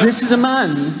 This is a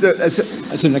man that,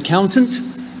 as an accountant,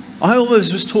 I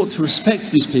always was taught to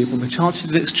respect these people, the Chancellor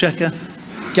of the Exchequer,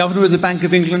 Governor of the Bank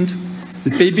of England,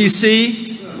 the BBC.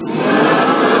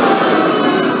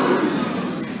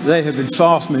 They have been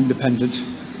far from independent.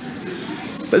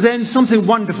 But then something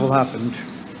wonderful happened.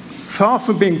 Far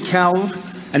from being cowed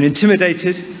and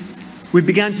intimidated, we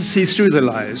began to see through the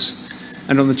lies.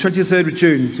 And on the 23rd of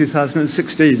June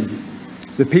 2016,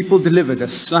 the people delivered a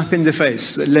slap in the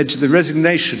face that led to the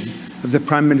resignation of the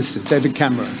Prime Minister, David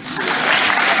Cameron.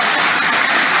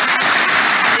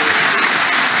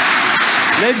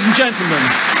 Ladies and gentlemen,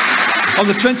 on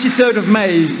the 23rd of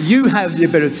May, you have the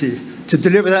ability to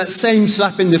deliver that same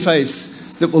slap in the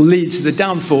face that will lead to the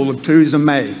downfall of Theresa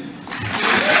May.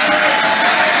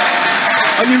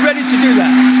 Are you ready to do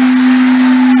that?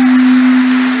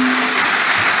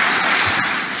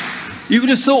 You would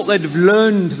have thought they'd have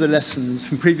learned the lessons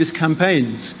from previous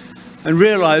campaigns and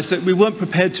realised that we weren't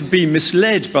prepared to be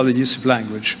misled by the use of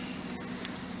language.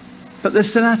 But they're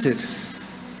still at it.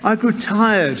 I grew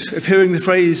tired of hearing the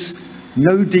phrase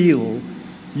 "no deal"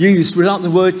 used without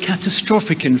the word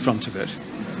catastrophic in front of it.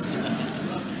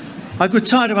 I grew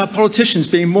tired of our politicians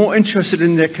being more interested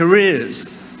in their careers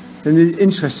than the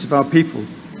interests of our people.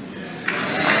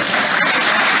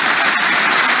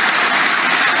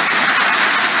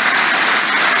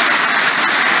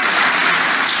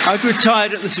 I grew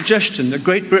tired at the suggestion that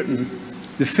Great Britain,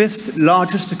 the 5th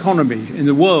largest economy in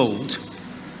the world,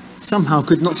 somehow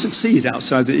could not succeed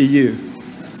outside the EU.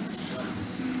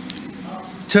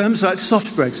 Terms like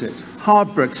soft Brexit, hard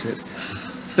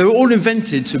Brexit, they were all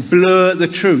invented to blur the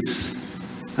truth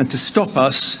and to stop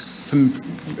us from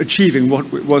achieving what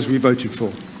it was we voted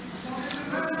for.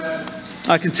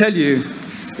 I can tell you,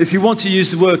 if you want to use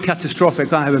the word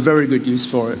catastrophic, I have a very good use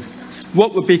for it.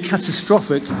 What would be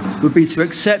catastrophic would be to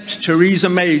accept Theresa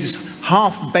May's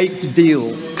half-baked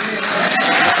deal.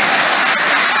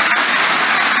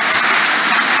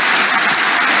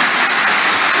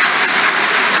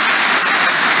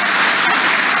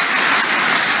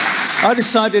 I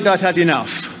decided I'd had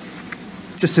enough.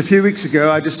 Just a few weeks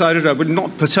ago, I decided I would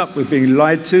not put up with being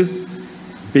lied to,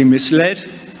 being misled,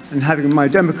 and having my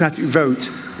democratic vote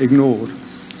ignored.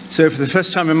 So for the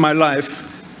first time in my life,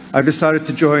 I decided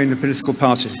to join a political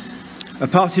party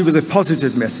with a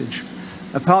positive message,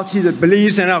 a party that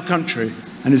believes in our country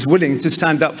and is willing to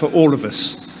stand up for all of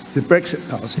us. the Brexit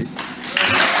Party.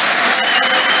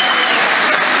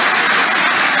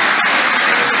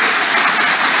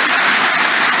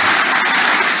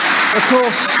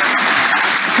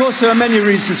 Of course, there are many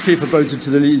reasons people voted to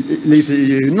leave the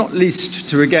EU, not least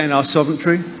to regain our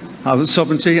sovereignty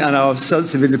and our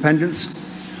sense of independence.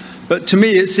 But to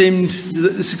me, it seemed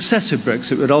that the success of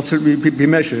Brexit would ultimately be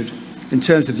measured in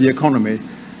terms of the economy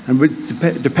and would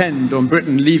depend on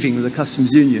Britain leaving the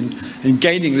customs union and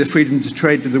gaining the freedom to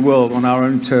trade with the world on our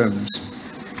own terms.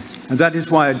 And that is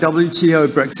why a WTO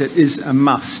Brexit is a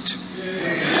must.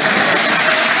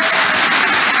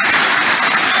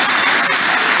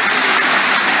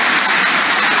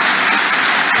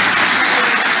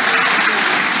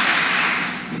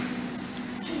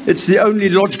 It's the only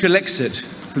logical exit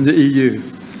from the EU,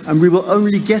 and we will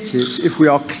only get it if we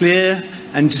are clear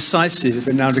and decisive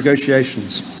in our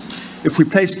negotiations, if we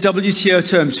place WTO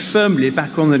terms firmly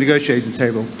back on the negotiating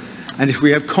table, and if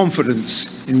we have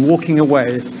confidence in walking away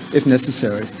if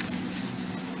necessary.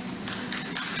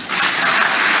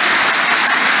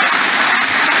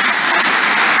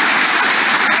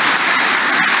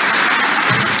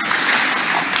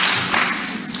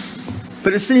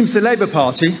 But it seems the Labour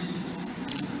Party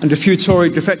and a few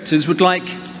Tory defectors would like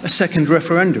a second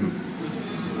referendum.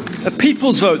 A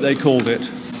people's vote, they called it.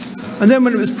 And then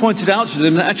when it was pointed out to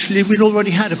them that actually we'd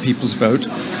already had a people's vote,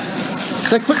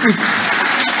 they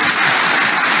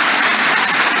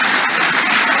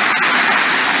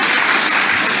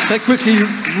quickly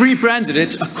rebranded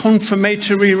it a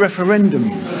confirmatory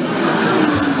referendum.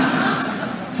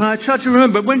 And I tried to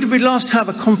remember, when did we last have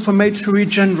a confirmatory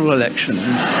general election?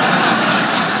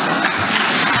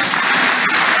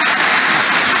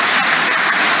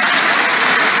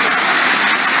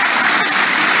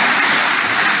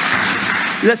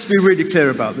 Let's be really clear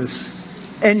about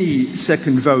this. Any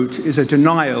second vote is a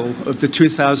denial of the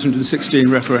 2016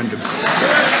 referendum.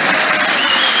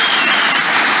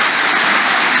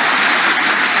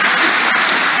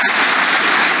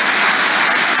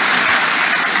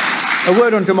 A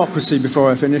word on democracy before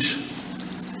I finish.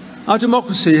 Our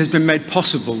democracy has been made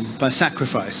possible by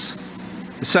sacrifice.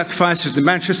 The sacrifice of the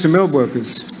Manchester mill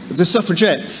workers, of the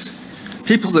suffragettes,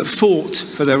 people that fought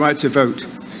for their right to vote,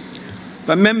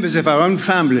 but members of our own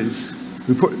families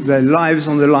who put their lives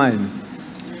on the line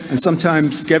and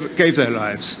sometimes gave their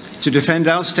lives to defend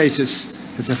our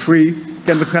status as a free,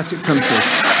 democratic country.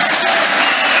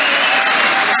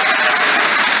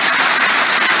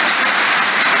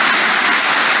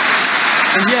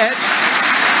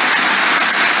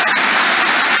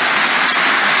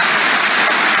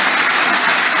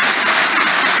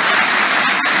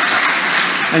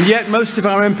 And yet most of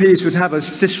our MPs would have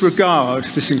us disregard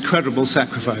this incredible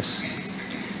sacrifice.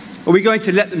 Are we going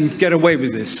to let them get away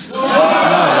with this? No.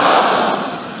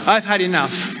 I've had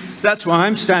enough. That's why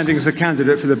I'm standing as a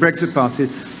candidate for the Brexit Party,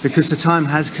 because the time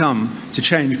has come to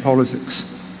change politics.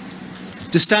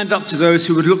 To stand up to those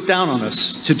who would look down on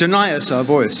us, to deny us our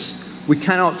voice. We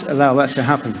cannot allow that to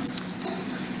happen.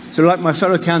 So like my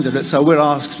fellow candidates, I will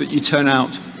ask that you turn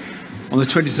out on the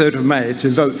 23rd of May to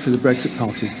vote for the Brexit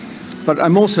Party. But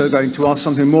I'm also going to ask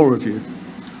something more of you.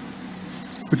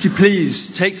 Would you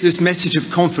please take this message of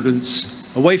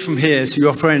confidence away from here to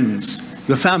your friends,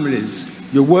 your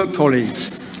families, your work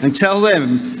colleagues, and tell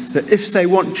them that if they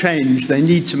want change, they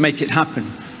need to make it happen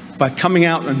by coming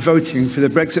out and voting for the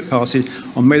Brexit Party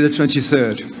on May the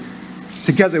 23rd.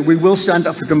 Together, we will stand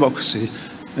up for democracy,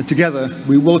 and together,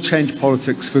 we will change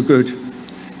politics for good.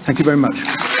 Thank you very much.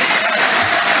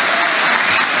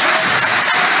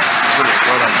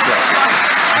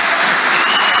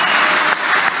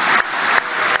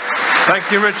 Thank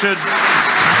you, Richard.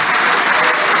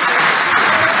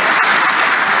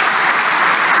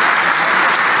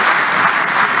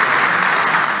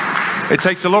 It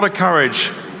takes a lot of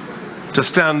courage to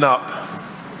stand up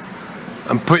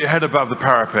and put your head above the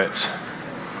parapet,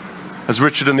 as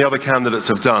Richard and the other candidates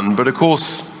have done. But of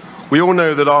course, we all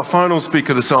know that our final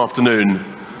speaker this afternoon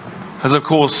has, of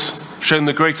course, shown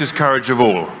the greatest courage of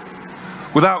all.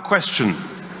 Without question,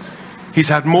 he's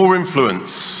had more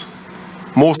influence,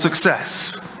 more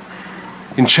success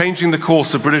in changing the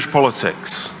course of British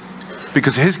politics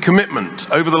because his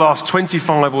commitment over the last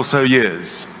 25 or so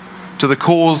years to the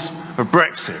cause of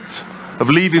Brexit, of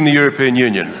leaving the European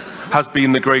Union, has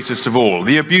been the greatest of all.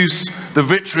 The abuse, the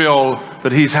vitriol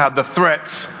that he's had, the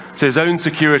threats to his own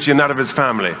security and that of his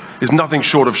family is nothing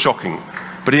short of shocking,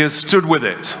 but he has stood with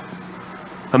it.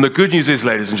 And the good news is,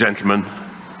 ladies and gentlemen,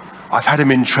 I've had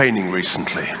him in training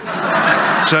recently.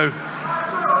 So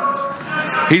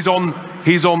he's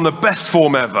on the best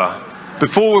form ever.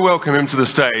 Before we welcome him to the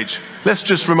stage, let's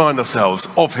just remind ourselves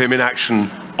of him in action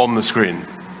on the screen.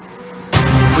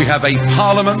 We have a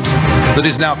parliament that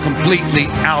is now completely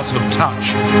out of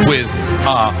touch with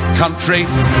our country.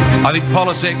 I think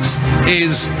politics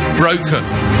is broken.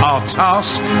 Our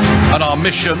task and our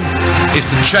mission is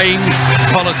to change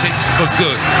politics for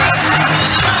good.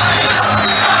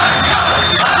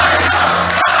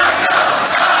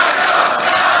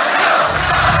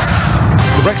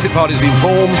 The Brexit Party has been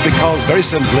formed because, very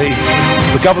simply,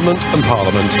 the government and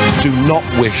Parliament do not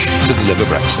wish to deliver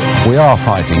Brexit. We are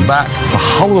fighting back. The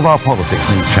whole of our politics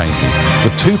needs changing.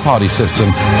 The two-party system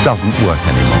doesn't work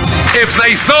anymore. If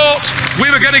they thought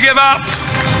we were going to give up,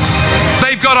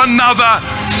 they've got another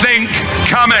think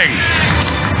coming.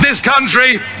 This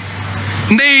country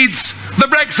needs the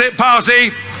Brexit Party,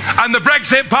 and the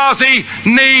Brexit Party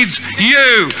needs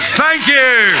you. Thank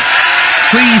you.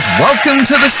 Please welcome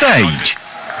to the stage,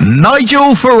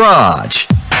 Nigel Farage.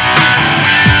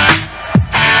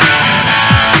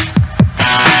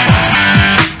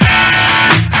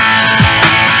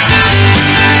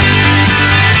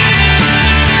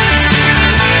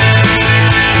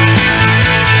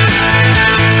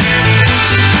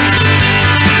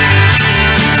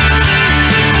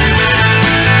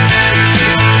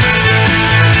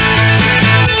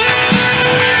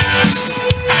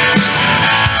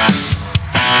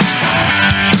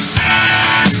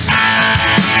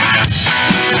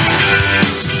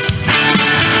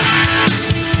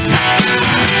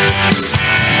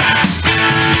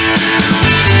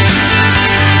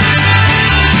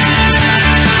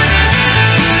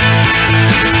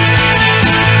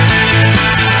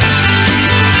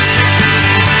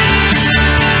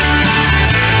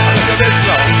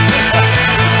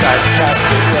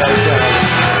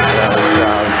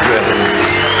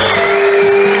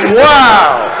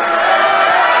 Wow!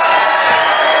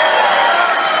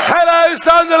 Hello,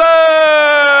 Sunderland!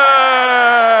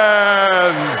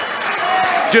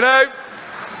 Do you know,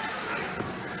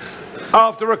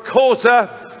 after a quarter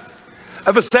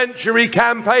of a century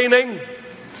campaigning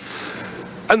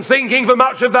and thinking for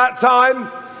much of that time,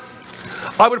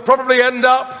 I would probably end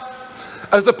up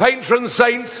as the patron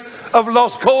saint of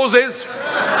lost causes.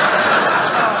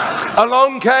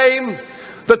 Along came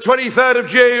the 23rd of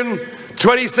June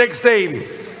 2016,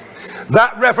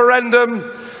 that referendum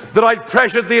that I'd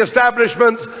pressured the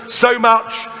establishment so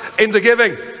much into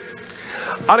giving.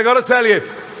 And I got to tell you,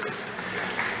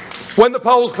 when the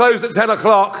polls closed at 10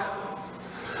 o'clock,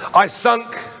 I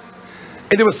sunk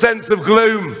into a sense of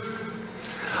gloom.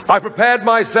 I prepared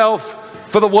myself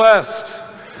for the worst.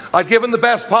 I'd given the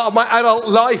best part of my adult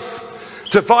life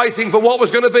to fighting for what was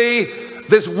going to be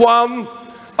this one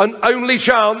and only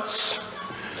chance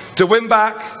to win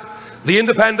back the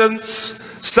independence,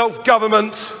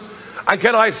 self-government, and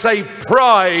can I say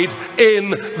pride in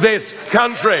this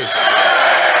country.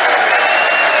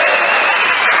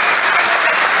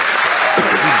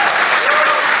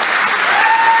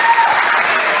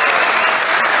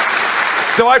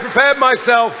 So I prepared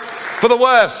myself for the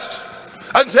worst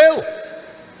until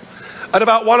at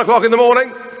about 1 o'clock in the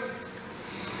morning,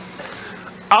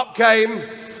 up came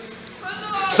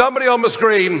somebody on the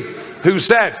screen who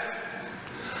said,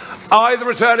 I, the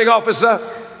returning officer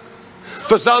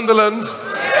for Sunderland,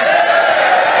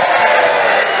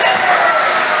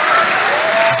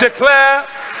 declare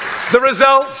the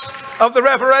results of the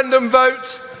referendum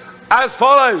vote as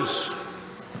follows.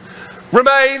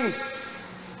 Remain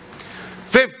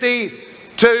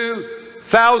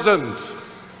 52,000.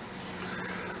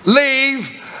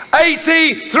 Leave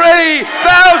 83,000!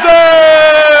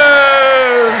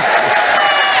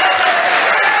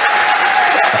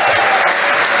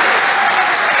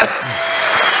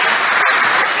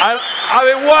 I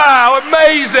mean, wow,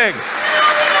 amazing.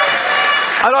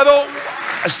 And I thought,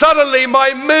 suddenly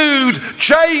my mood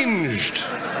changed.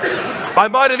 I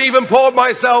might have even poured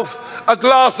myself a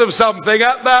glass of something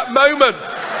at that moment.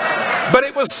 But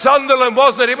it was Sunderland,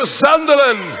 wasn't it? It was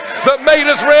Sunderland that made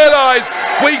us realise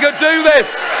we could do this.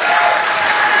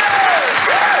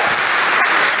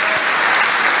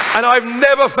 And I've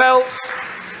never felt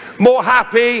more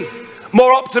happy,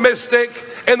 more optimistic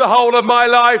in the whole of my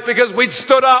life, because we'd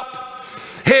stood up.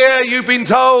 Here you've been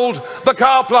told the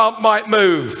car plant might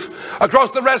move.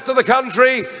 Across the rest of the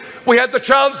country, we had the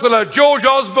Chancellor, George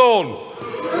Osborne.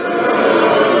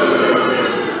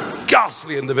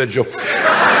 Ghastly individual.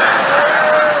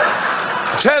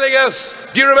 Telling us,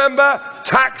 do you remember,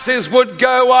 taxes would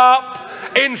go up,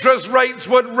 interest rates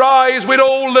would rise, we'd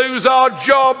all lose our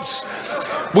jobs.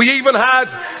 We even had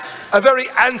a very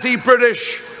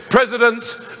anti-British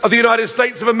President of the United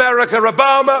States of America,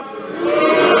 Obama,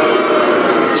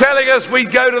 telling us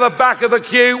we'd go to the back of the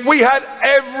queue. We had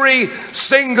every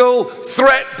single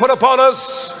threat put upon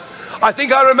us. I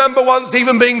think I remember once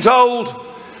even being told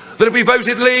that if we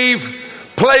voted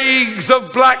leave, plagues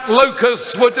of black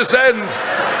locusts would descend.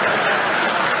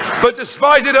 But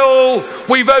despite it all,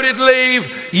 we voted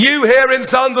leave. You here in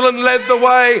Sunderland led the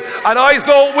way, and I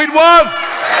thought we'd won.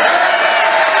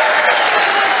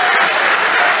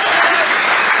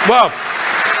 Well,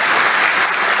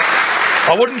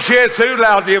 I wouldn't cheer too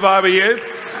loudly if I were you,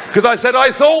 because I said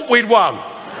I thought we'd won.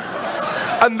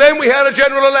 And then we had a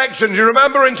general election. Do you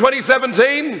remember in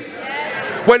 2017?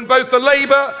 Yes. When both the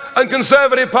Labour and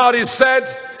Conservative parties said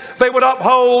they would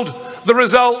uphold the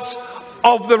result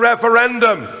of the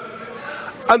referendum.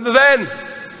 And then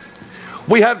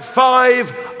we had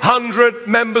 500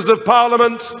 members of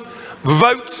Parliament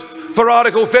vote for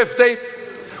Article 50,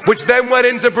 which then went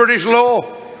into British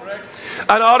law.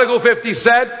 And Article 50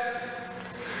 said,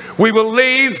 we will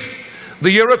leave the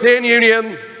European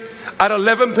Union at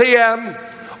 11 p.m.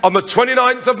 on the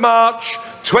 29th of March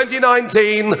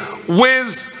 2019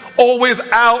 with or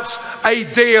without a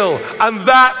deal. And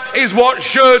that is what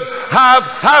should have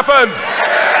happened.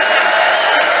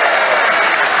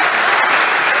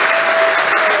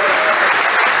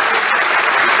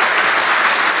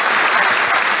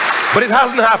 But it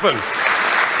hasn't happened.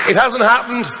 It hasn't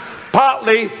happened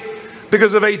partly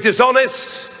because of a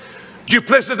dishonest,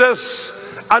 duplicitous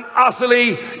and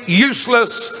utterly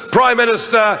useless Prime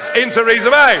Minister in Theresa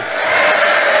May.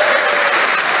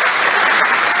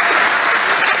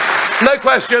 No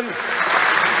question,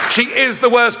 she is the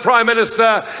worst Prime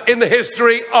Minister in the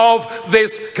history of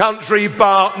this country,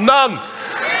 bar none.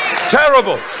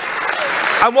 Terrible.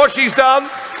 And what she's done,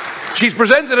 she's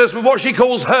presented us with what she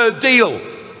calls her deal.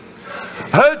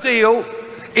 Her deal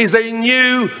is a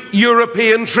new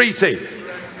European treaty.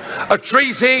 A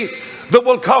treaty that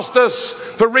will cost us,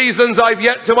 for reasons I've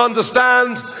yet to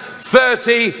understand,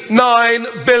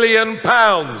 £39 billion.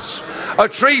 A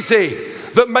treaty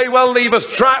that may well leave us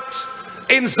trapped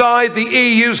inside the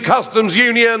EU's customs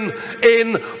union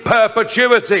in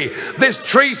perpetuity. This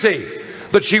treaty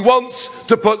that she wants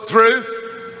to put through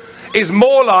is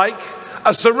more like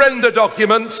a surrender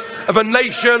document of a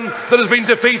nation that has been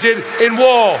defeated in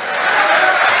war.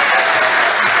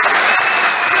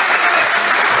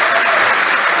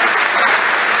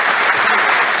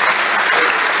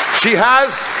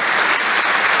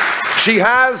 She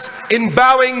has, in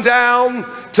bowing down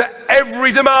to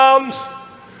every demand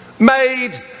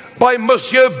made by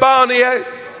Monsieur Barnier,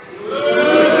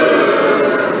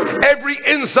 every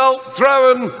insult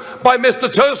thrown by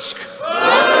Mr. Tusk,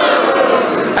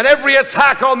 and every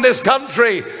attack on this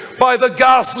country by the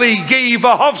ghastly Guy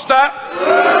Verhofstadt,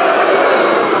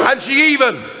 and she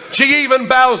even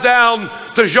bows down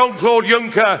to Jean-Claude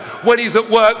Juncker when he's at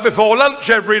work before lunch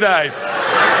every day.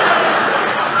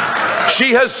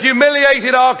 She has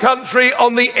humiliated our country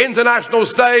on the international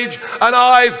stage, and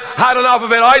I've had enough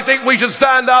of it. I think we should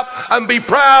stand up and be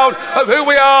proud of who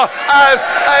we are as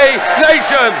a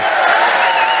nation.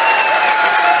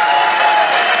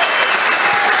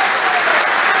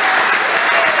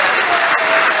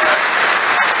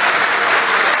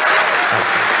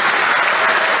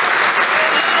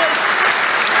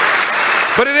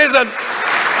 But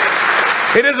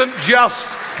it isn't just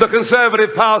the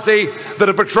Conservative Party that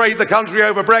have betrayed the country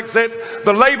over Brexit.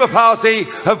 The Labour Party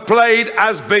have played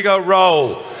as big a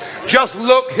role. Just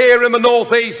look here in the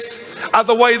North East at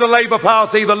the way the Labour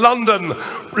Party, the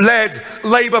London-led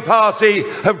Labour Party,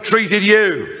 have treated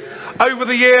you. Over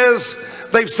the years,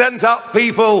 they've sent up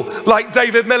people like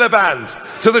David Miliband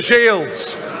to the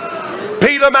Shields,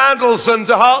 Peter Mandelson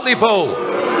to Hartlepool,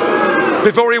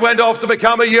 before he went off to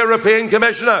become a European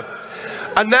Commissioner.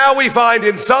 And now we find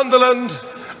in Sunderland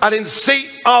and in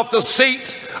seat after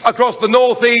seat across the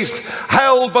North East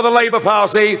held by the Labour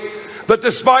Party that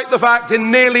despite the fact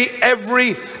in nearly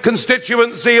every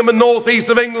constituency in the North East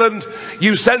of England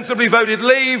you sensibly voted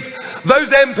leave,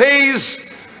 those MPs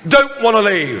don't want to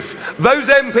leave. Those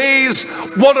MPs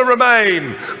want to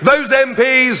remain. Those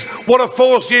MPs want to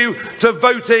force you to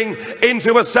voting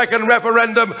into a second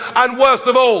referendum. And worst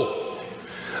of all,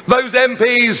 those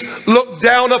MPs look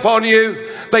down upon you.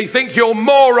 They think you're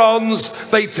morons.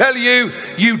 They tell you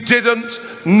you didn't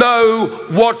know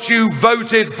what you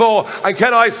voted for. And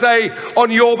can I say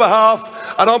on your behalf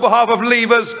and on behalf of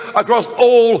Leavers across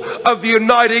all of the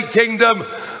United Kingdom,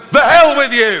 the hell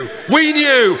with you. We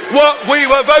knew what we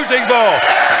were voting for.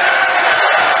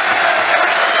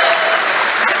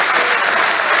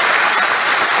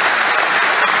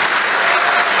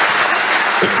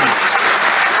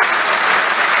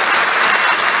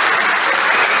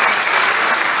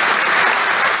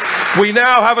 We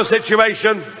now have a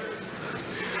situation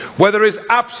where there is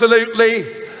absolutely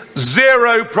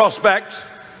zero prospect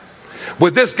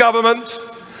with this government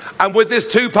and with this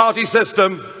two-party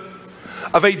system,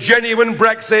 of a genuine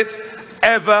Brexit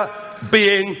ever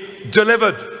being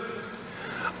delivered.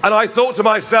 And I thought to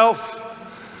myself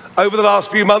over the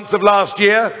last few months of last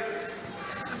year,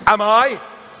 am I,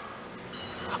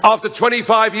 after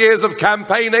 25 years of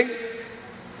campaigning,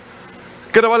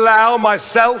 going to allow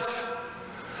myself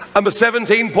and the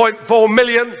 17.4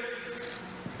 million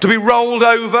to be rolled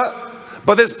over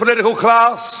by this political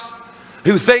class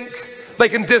who think they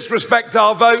can disrespect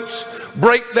our vote,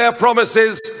 break their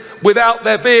promises without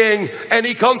there being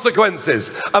any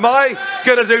consequences? Am I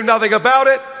going to do nothing about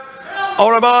it,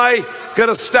 or am I going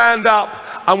to stand up?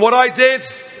 And what I did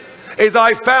is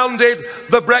I founded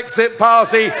the Brexit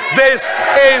Party. This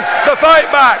is the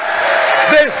fight back.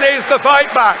 This is the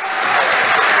fight back.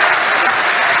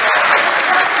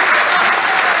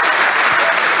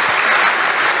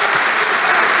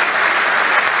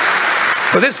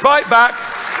 But this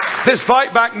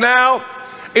fight back now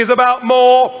is about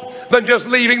more than just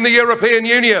leaving the European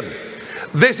Union.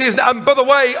 This is, and by the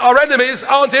way, our enemies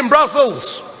aren't in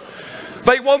Brussels.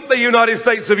 They want the United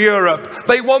States of Europe.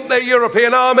 They want their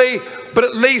European army, but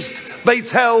at least they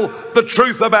tell the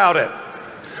truth about it.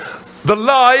 The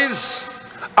lies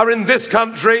are in this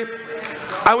country,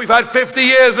 and we've had 50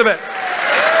 years of it.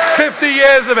 50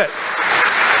 years of it.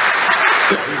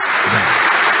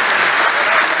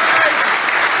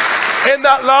 In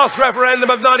that last referendum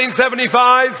of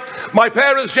 1975, my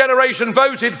parents' generation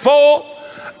voted for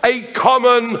a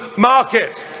common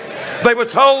market. They were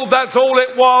told that's all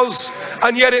it was,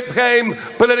 and yet it became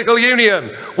political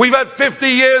union. We've had 50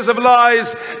 years of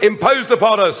lies imposed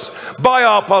upon us by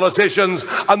our politicians,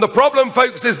 and the problem,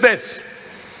 folks, is this.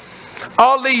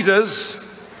 Our leaders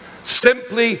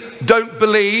simply don't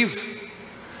believe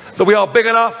that we are big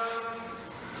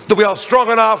enough, that we are strong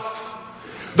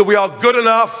enough, that we are good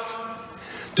enough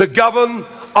to govern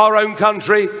our own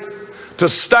country, to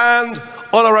stand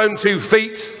on our own 2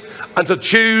 feet, and to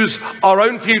choose our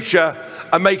own future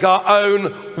and make our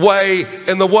own way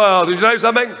in the world. And you know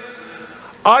something?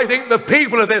 I think the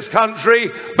people of this country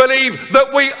believe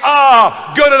that we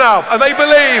are good enough, and they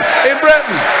believe in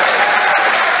Britain.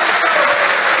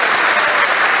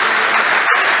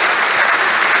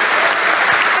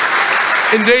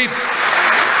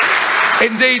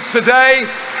 Indeed, today,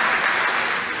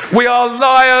 we are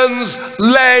lions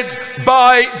led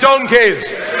by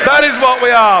donkeys. That is what we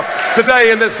are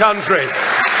today in this country.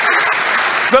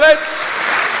 So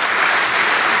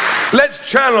let's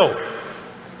channel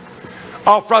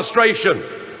our frustration,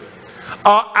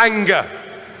 our anger.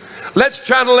 Let's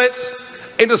channel it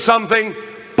into something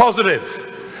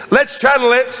positive. Let's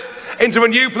channel it into a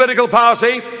new political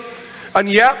party. And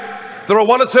yep, there are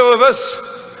 1 or 2 of us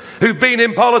who've been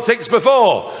in politics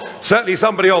before. Certainly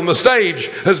somebody on the stage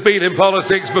has been in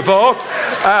politics before.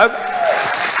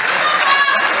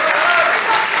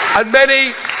 And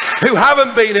many who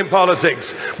haven't been in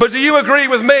politics. But do you agree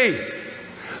with me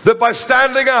that by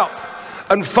standing up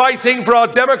and fighting for our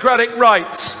democratic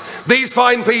rights, these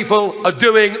fine people are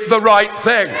doing the right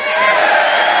thing?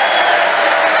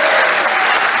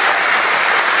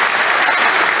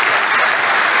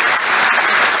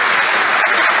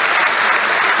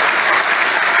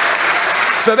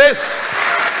 So this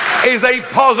is a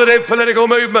positive political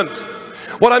movement.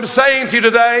 What I'm saying to you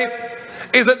today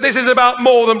is that this is about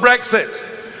more than Brexit.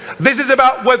 This is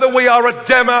about whether we are a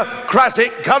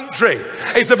democratic country.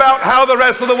 It's about how the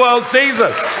rest of the world sees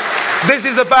us. This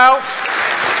is about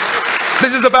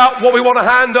what we want to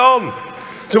hand on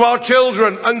to our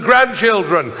children and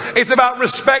grandchildren. It's about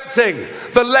respecting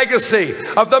the legacy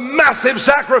of the massive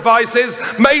sacrifices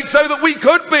made so that we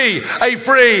could be a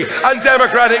free and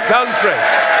democratic country.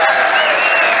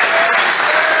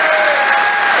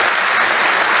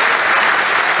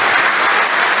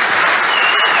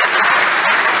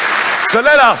 So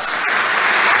let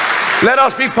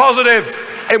us be positive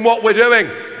in what we're doing.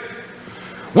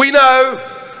 We know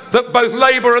that both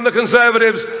Labour and the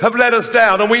Conservatives have let us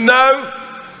down, and we know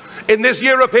in this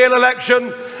European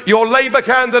election, your Labour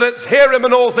candidates here in the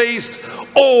North East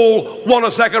all want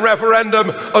a second referendum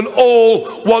and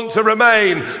all want to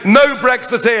remain. No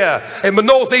Brexiteer in the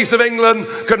North East of England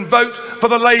can vote for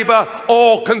the Labour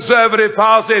or Conservative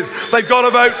parties. They've got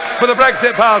to vote for the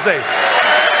Brexit Party.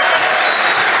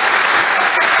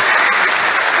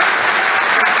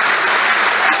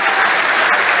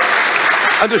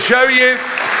 And to show you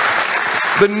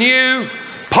the new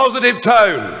positive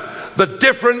tone, the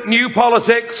different new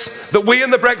politics that we in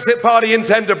the Brexit Party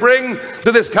intend to bring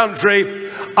to this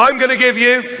country, I'm going to give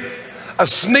you a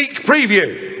sneak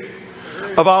preview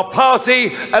of our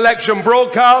party election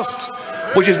broadcast,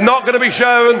 which is not going to be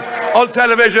shown on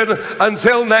television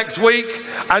until next week.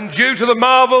 And due to the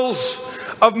marvels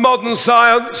of modern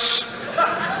science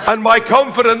and my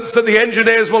confidence that the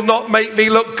engineers will not make me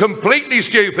look completely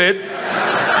stupid,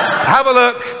 have a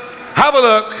look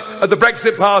at the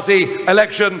Brexit Party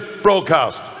election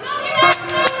broadcast.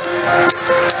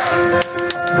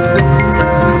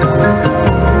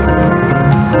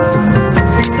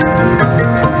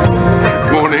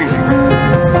 Morning.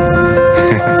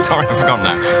 Sorry, I've forgotten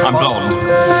that. I'm blonde.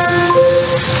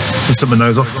 Took my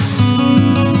nose off.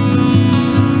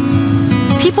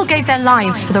 People gave their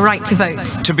lives for the right to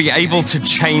vote. To be able to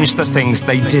change the things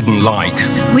they didn't like.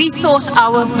 We thought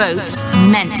our votes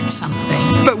meant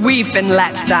something. But we've been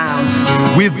let down.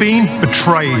 We've been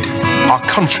betrayed. Our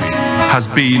country has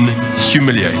been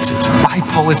humiliated by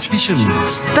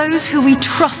politicians. Those who we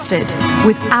trusted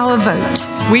with our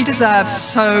vote. We deserve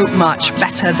so much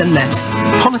better than this.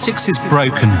 Politics is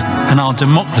broken and our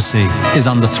democracy is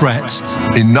under threat.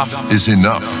 Enough is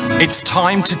enough. It's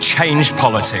time to change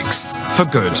politics for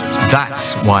good.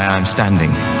 That's why I'm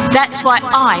standing. That's why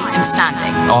I am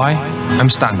standing. I am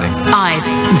standing. I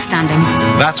am standing.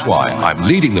 That's why I'm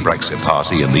leading the Brexit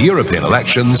Party in the European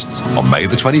elections on May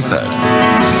the 23rd.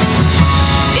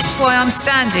 It's why I'm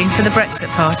standing for the Brexit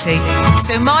Party,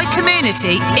 so my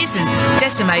community isn't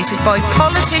decimated by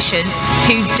politicians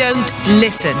who don't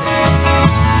listen.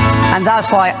 And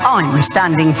that's why I'm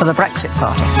standing for the Brexit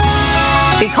Party.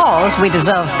 Because we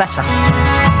deserve better.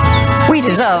 We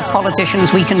deserve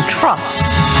politicians we can trust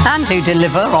and who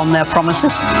deliver on their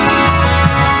promises.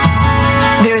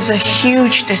 There is a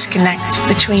huge disconnect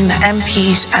between the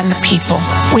MPs and the people.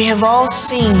 We have all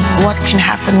seen what can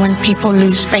happen when people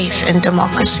lose faith in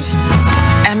democracy.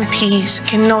 MPs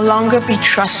can no longer be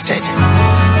trusted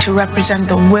to represent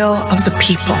the will of the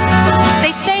people.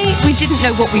 They say we didn't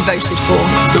know what we voted for.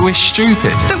 That we're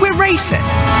stupid. That we're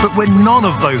racist. But we're none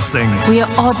of those things. We are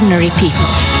ordinary people.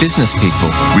 Business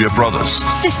people. We are brothers.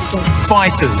 Sisters.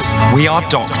 Fighters. We are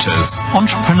doctors.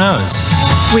 Entrepreneurs.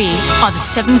 We are the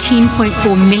 17.4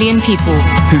 million people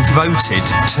who voted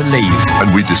to leave.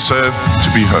 And we deserve to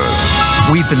be heard.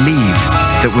 We believe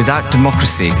that without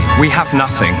democracy, we have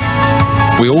nothing.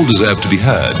 We all deserve to be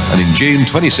heard, and in June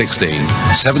 2016,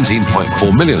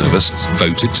 17.4 million of us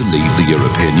voted to leave the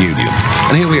European Union.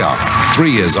 And here we are,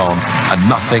 3 years on, and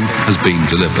nothing has been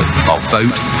delivered. Our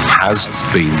vote has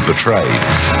been betrayed.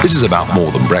 This is about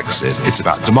more than Brexit. It's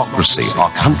about democracy,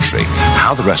 our country,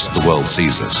 how the rest of the world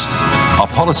sees us. Our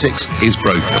politics is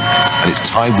broken, and it's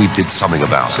time we did something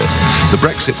about it. The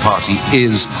Brexit Party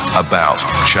is about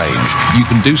change. You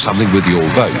can do something with your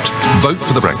vote. Vote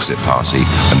for the Brexit Party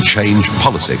and change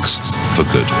politics for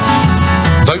good.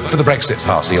 Vote for the Brexit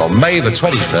Party on May the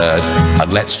 23rd,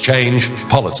 and let's change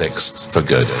politics for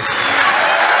good.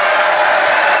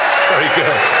 Very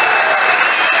good.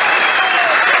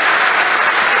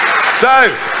 So,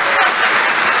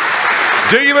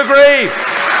 do you agree?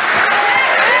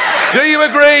 Do you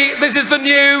agree this is the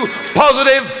new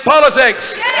positive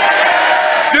politics?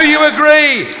 Do you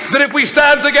agree that if we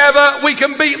stand together, we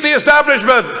can beat the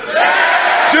establishment?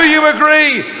 Do you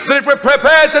agree that if we're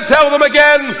prepared to tell them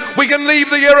again, we can leave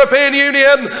the European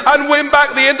Union and win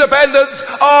back the independence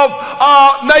of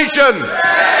our nation?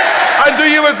 And do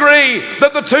you agree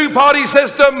that the two-party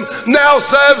system now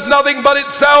serves nothing but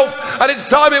itself, and it's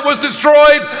time it was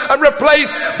destroyed and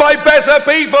replaced by better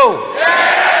people?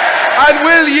 And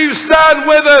will you stand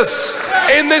with us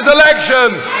in this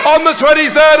election on the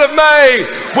 23rd of May?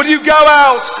 Will you go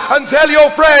out and tell your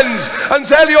friends and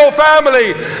tell your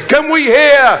family? Can we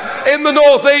here in the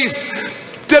North East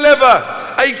deliver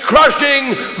a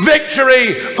crushing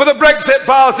victory for the Brexit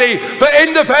Party, for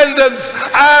independence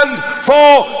and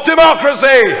for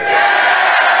democracy?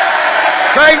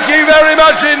 Thank you very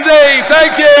much indeed.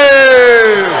 Thank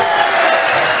you.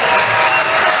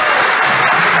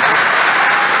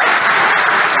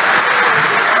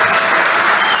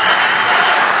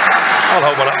 I'll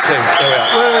hold one up too. There we are.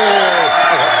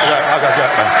 I'll go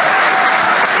get them.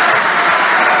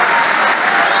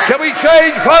 Can we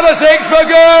change politics for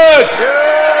good?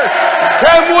 Yes.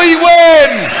 Can we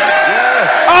win? Yes.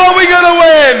 Are we going to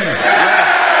win? Yes.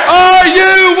 Are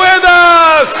you with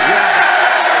us? Yes.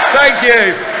 Thank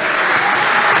you.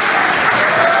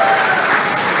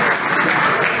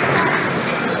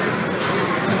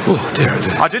 Oh dear, oh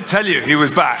dear. I did tell you he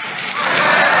was back.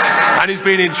 And he's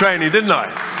been in training, didn't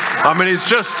I? I mean, it's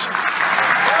just,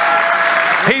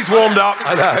 he's warmed up.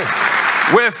 I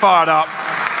know. We're fired up,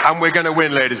 and we're going to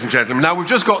win, ladies and gentlemen. Now, we've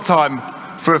just got time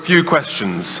for a few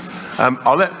questions.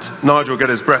 I'll let Nigel get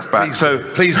his breath back.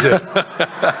 Please do.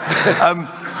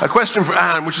 A question for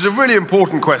Anne, which is a really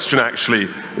important question, actually.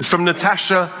 It's from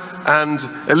Natasha and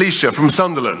Alicia from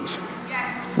Sunderland.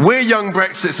 Yes. We're young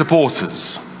Brexit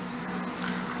supporters.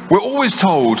 We're always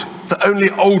told that only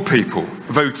old people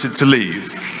voted to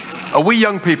leave. Are we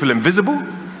young people invisible?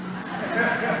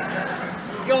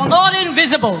 You're not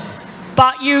invisible,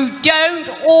 but you don't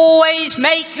always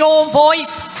make your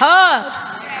voice heard.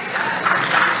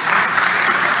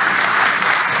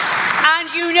 And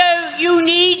you know you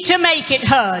need to make it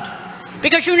heard.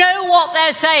 Because you know what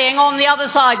they're saying on the other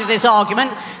side of this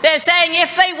argument. They're saying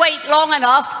if they wait long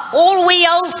enough, all we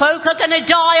old folk are going to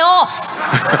die off.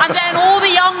 And then all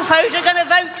the young folk are going to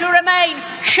vote to remain.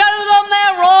 Show them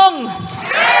they're wrong.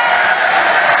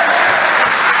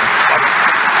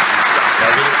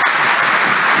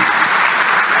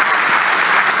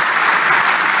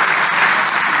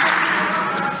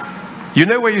 You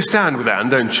know where you stand with Anne,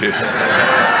 don't you?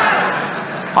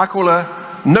 I call her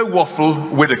No Waffle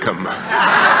Widdicombe.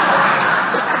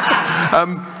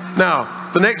 Now,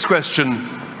 the next question,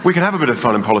 we can have a bit of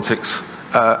fun in politics.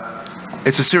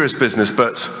 It's a serious business,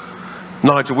 but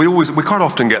Nigel, we quite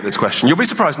often get this question. You'll be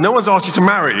surprised, no one's asked you to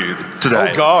marry you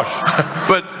today. Oh, gosh.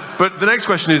 But the next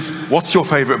question is, what's your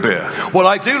favourite beer? Well,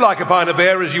 I do like a pint of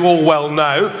beer, as you all well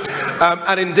know.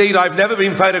 And indeed, I've never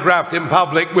been photographed in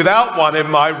public without one in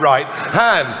my right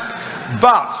hand.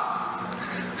 But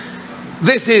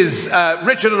this is,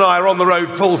 Richard and I are on the road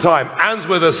full time. Anne's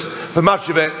with us for much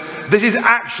of it. This is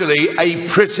actually a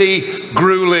pretty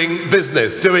grueling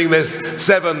business, doing this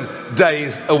 7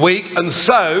 days a week. And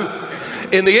so,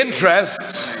 in the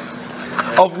interests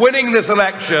of winning this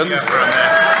election,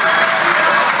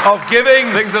 of giving...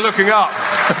 Things are looking up.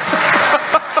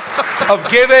 Of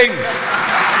giving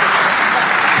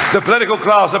the political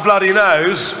class a bloody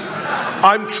nose,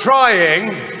 I'm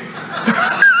trying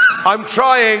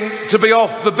to be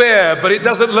off the beer, but it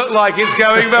doesn't look like it's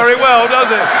going very well, does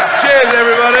it? Cheers,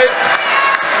 everybody.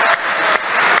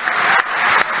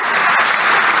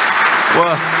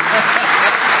 Well,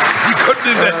 you couldn't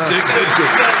invent it, could you?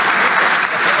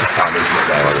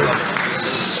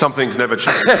 Some things never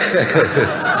change.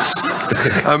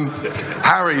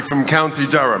 Harry from County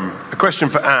Durham. A question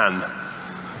for Anne.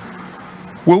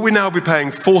 Will we now be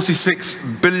paying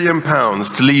 £46 billion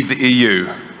to leave the EU?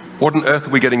 What on earth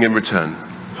are we getting in return?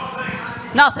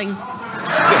 Nothing.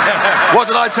 What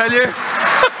did I tell you?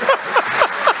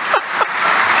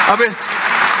 I mean,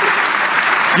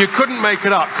 you couldn't make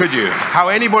it up, could you? How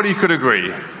anybody could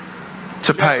agree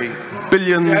to pay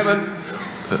billions...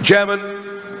 Chairman,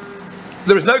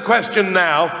 there is no question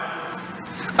now,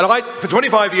 and for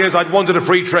 25 years I'd wanted a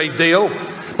free trade deal,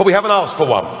 but we haven't asked for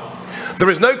one. There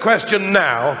is no question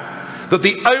now that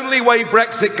the only way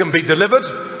Brexit can be delivered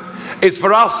is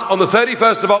for us on the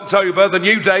 31st of October, the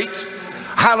new date,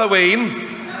 Halloween,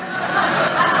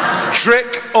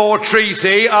 trick or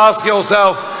treaty, ask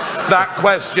yourself that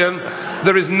question.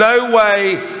 There is no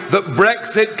way that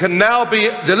Brexit can now be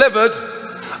delivered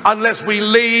unless we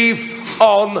leave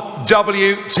on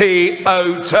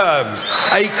WTO terms.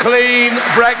 A clean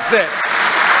Brexit.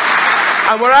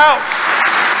 And we're out.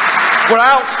 We're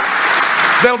out.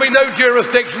 There'll be no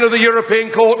jurisdiction of the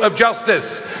European Court of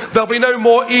Justice. There'll be no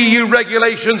more EU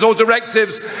regulations or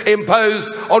directives imposed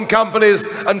on companies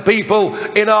and people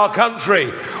in our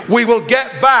country. We will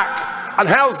get back, and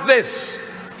how's this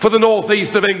for the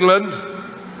northeast of England?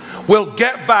 We'll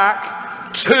get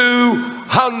back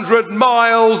 200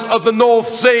 miles of the North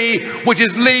Sea, which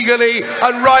is legally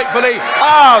and rightfully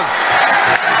ours.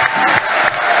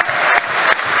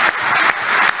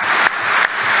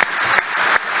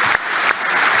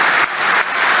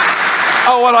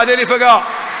 Oh, well, I nearly forgot.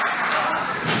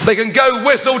 They can go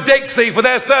whistle Dixie for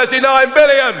their 39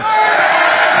 billion.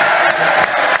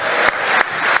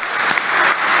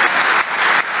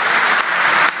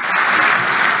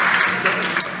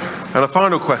 And a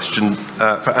final question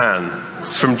for Anne.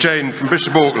 It's from Jane from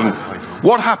Bishop Auckland.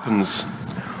 What happens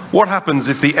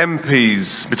if the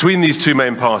MPs between these two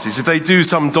main parties, if they do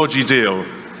some dodgy deal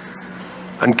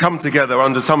and come together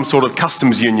under some sort of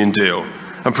customs union deal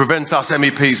and prevent us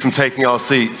MEPs from taking our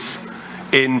seats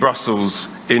in Brussels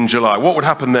in July? What would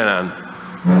happen then, Anne?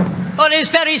 Well, it's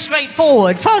very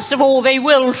straightforward. First of all, they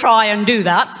will try and do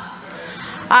that.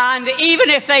 And even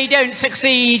if they don't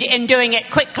succeed in doing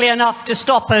it quickly enough to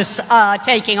stop us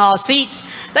taking our seats,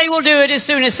 they will do it as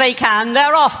soon as they can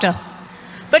thereafter.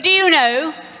 But do you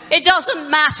know, it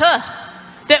doesn't matter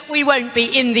that we won't be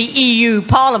in the EU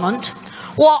Parliament.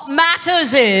 What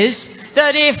matters is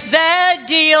that if their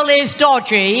deal is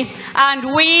dodgy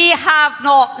and we have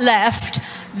not left,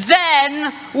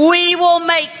 then we will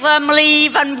make them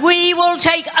leave and we will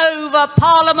take over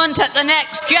Parliament at the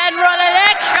next general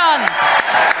election.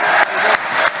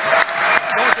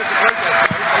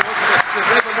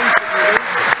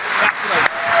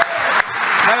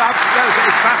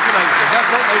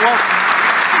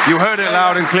 You heard it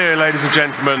loud and clear, ladies and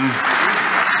gentlemen.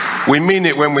 We mean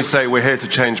it when we say we're here to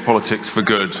change politics for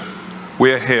good.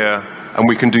 We're here and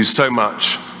we can do so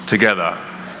much together.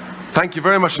 Thank you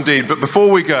very much indeed, but before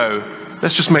we go,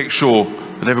 let's just make sure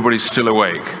that everybody's still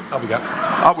awake. Up we go.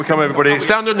 Up we come, everybody.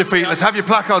 Stand on your feet. Let's have your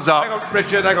placards up. Hang on,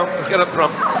 Richard, hang on. Let's get up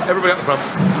front. Everybody up the front.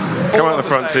 Come out the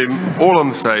front, team. All on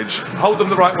the stage. Hold them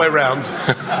the right way round.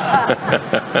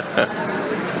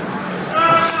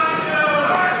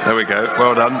 There we go.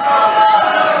 Well done.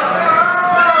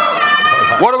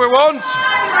 What do we want?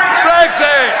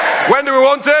 Brexit! When do we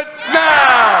want it?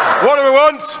 Now! What do we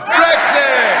want?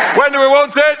 Brexit! When do we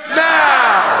want it?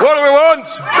 Now! What do we want?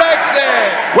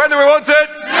 Brexit! When do we want it?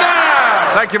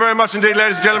 Now! Thank you very much indeed,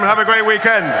 ladies and gentlemen. Have a great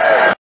weekend.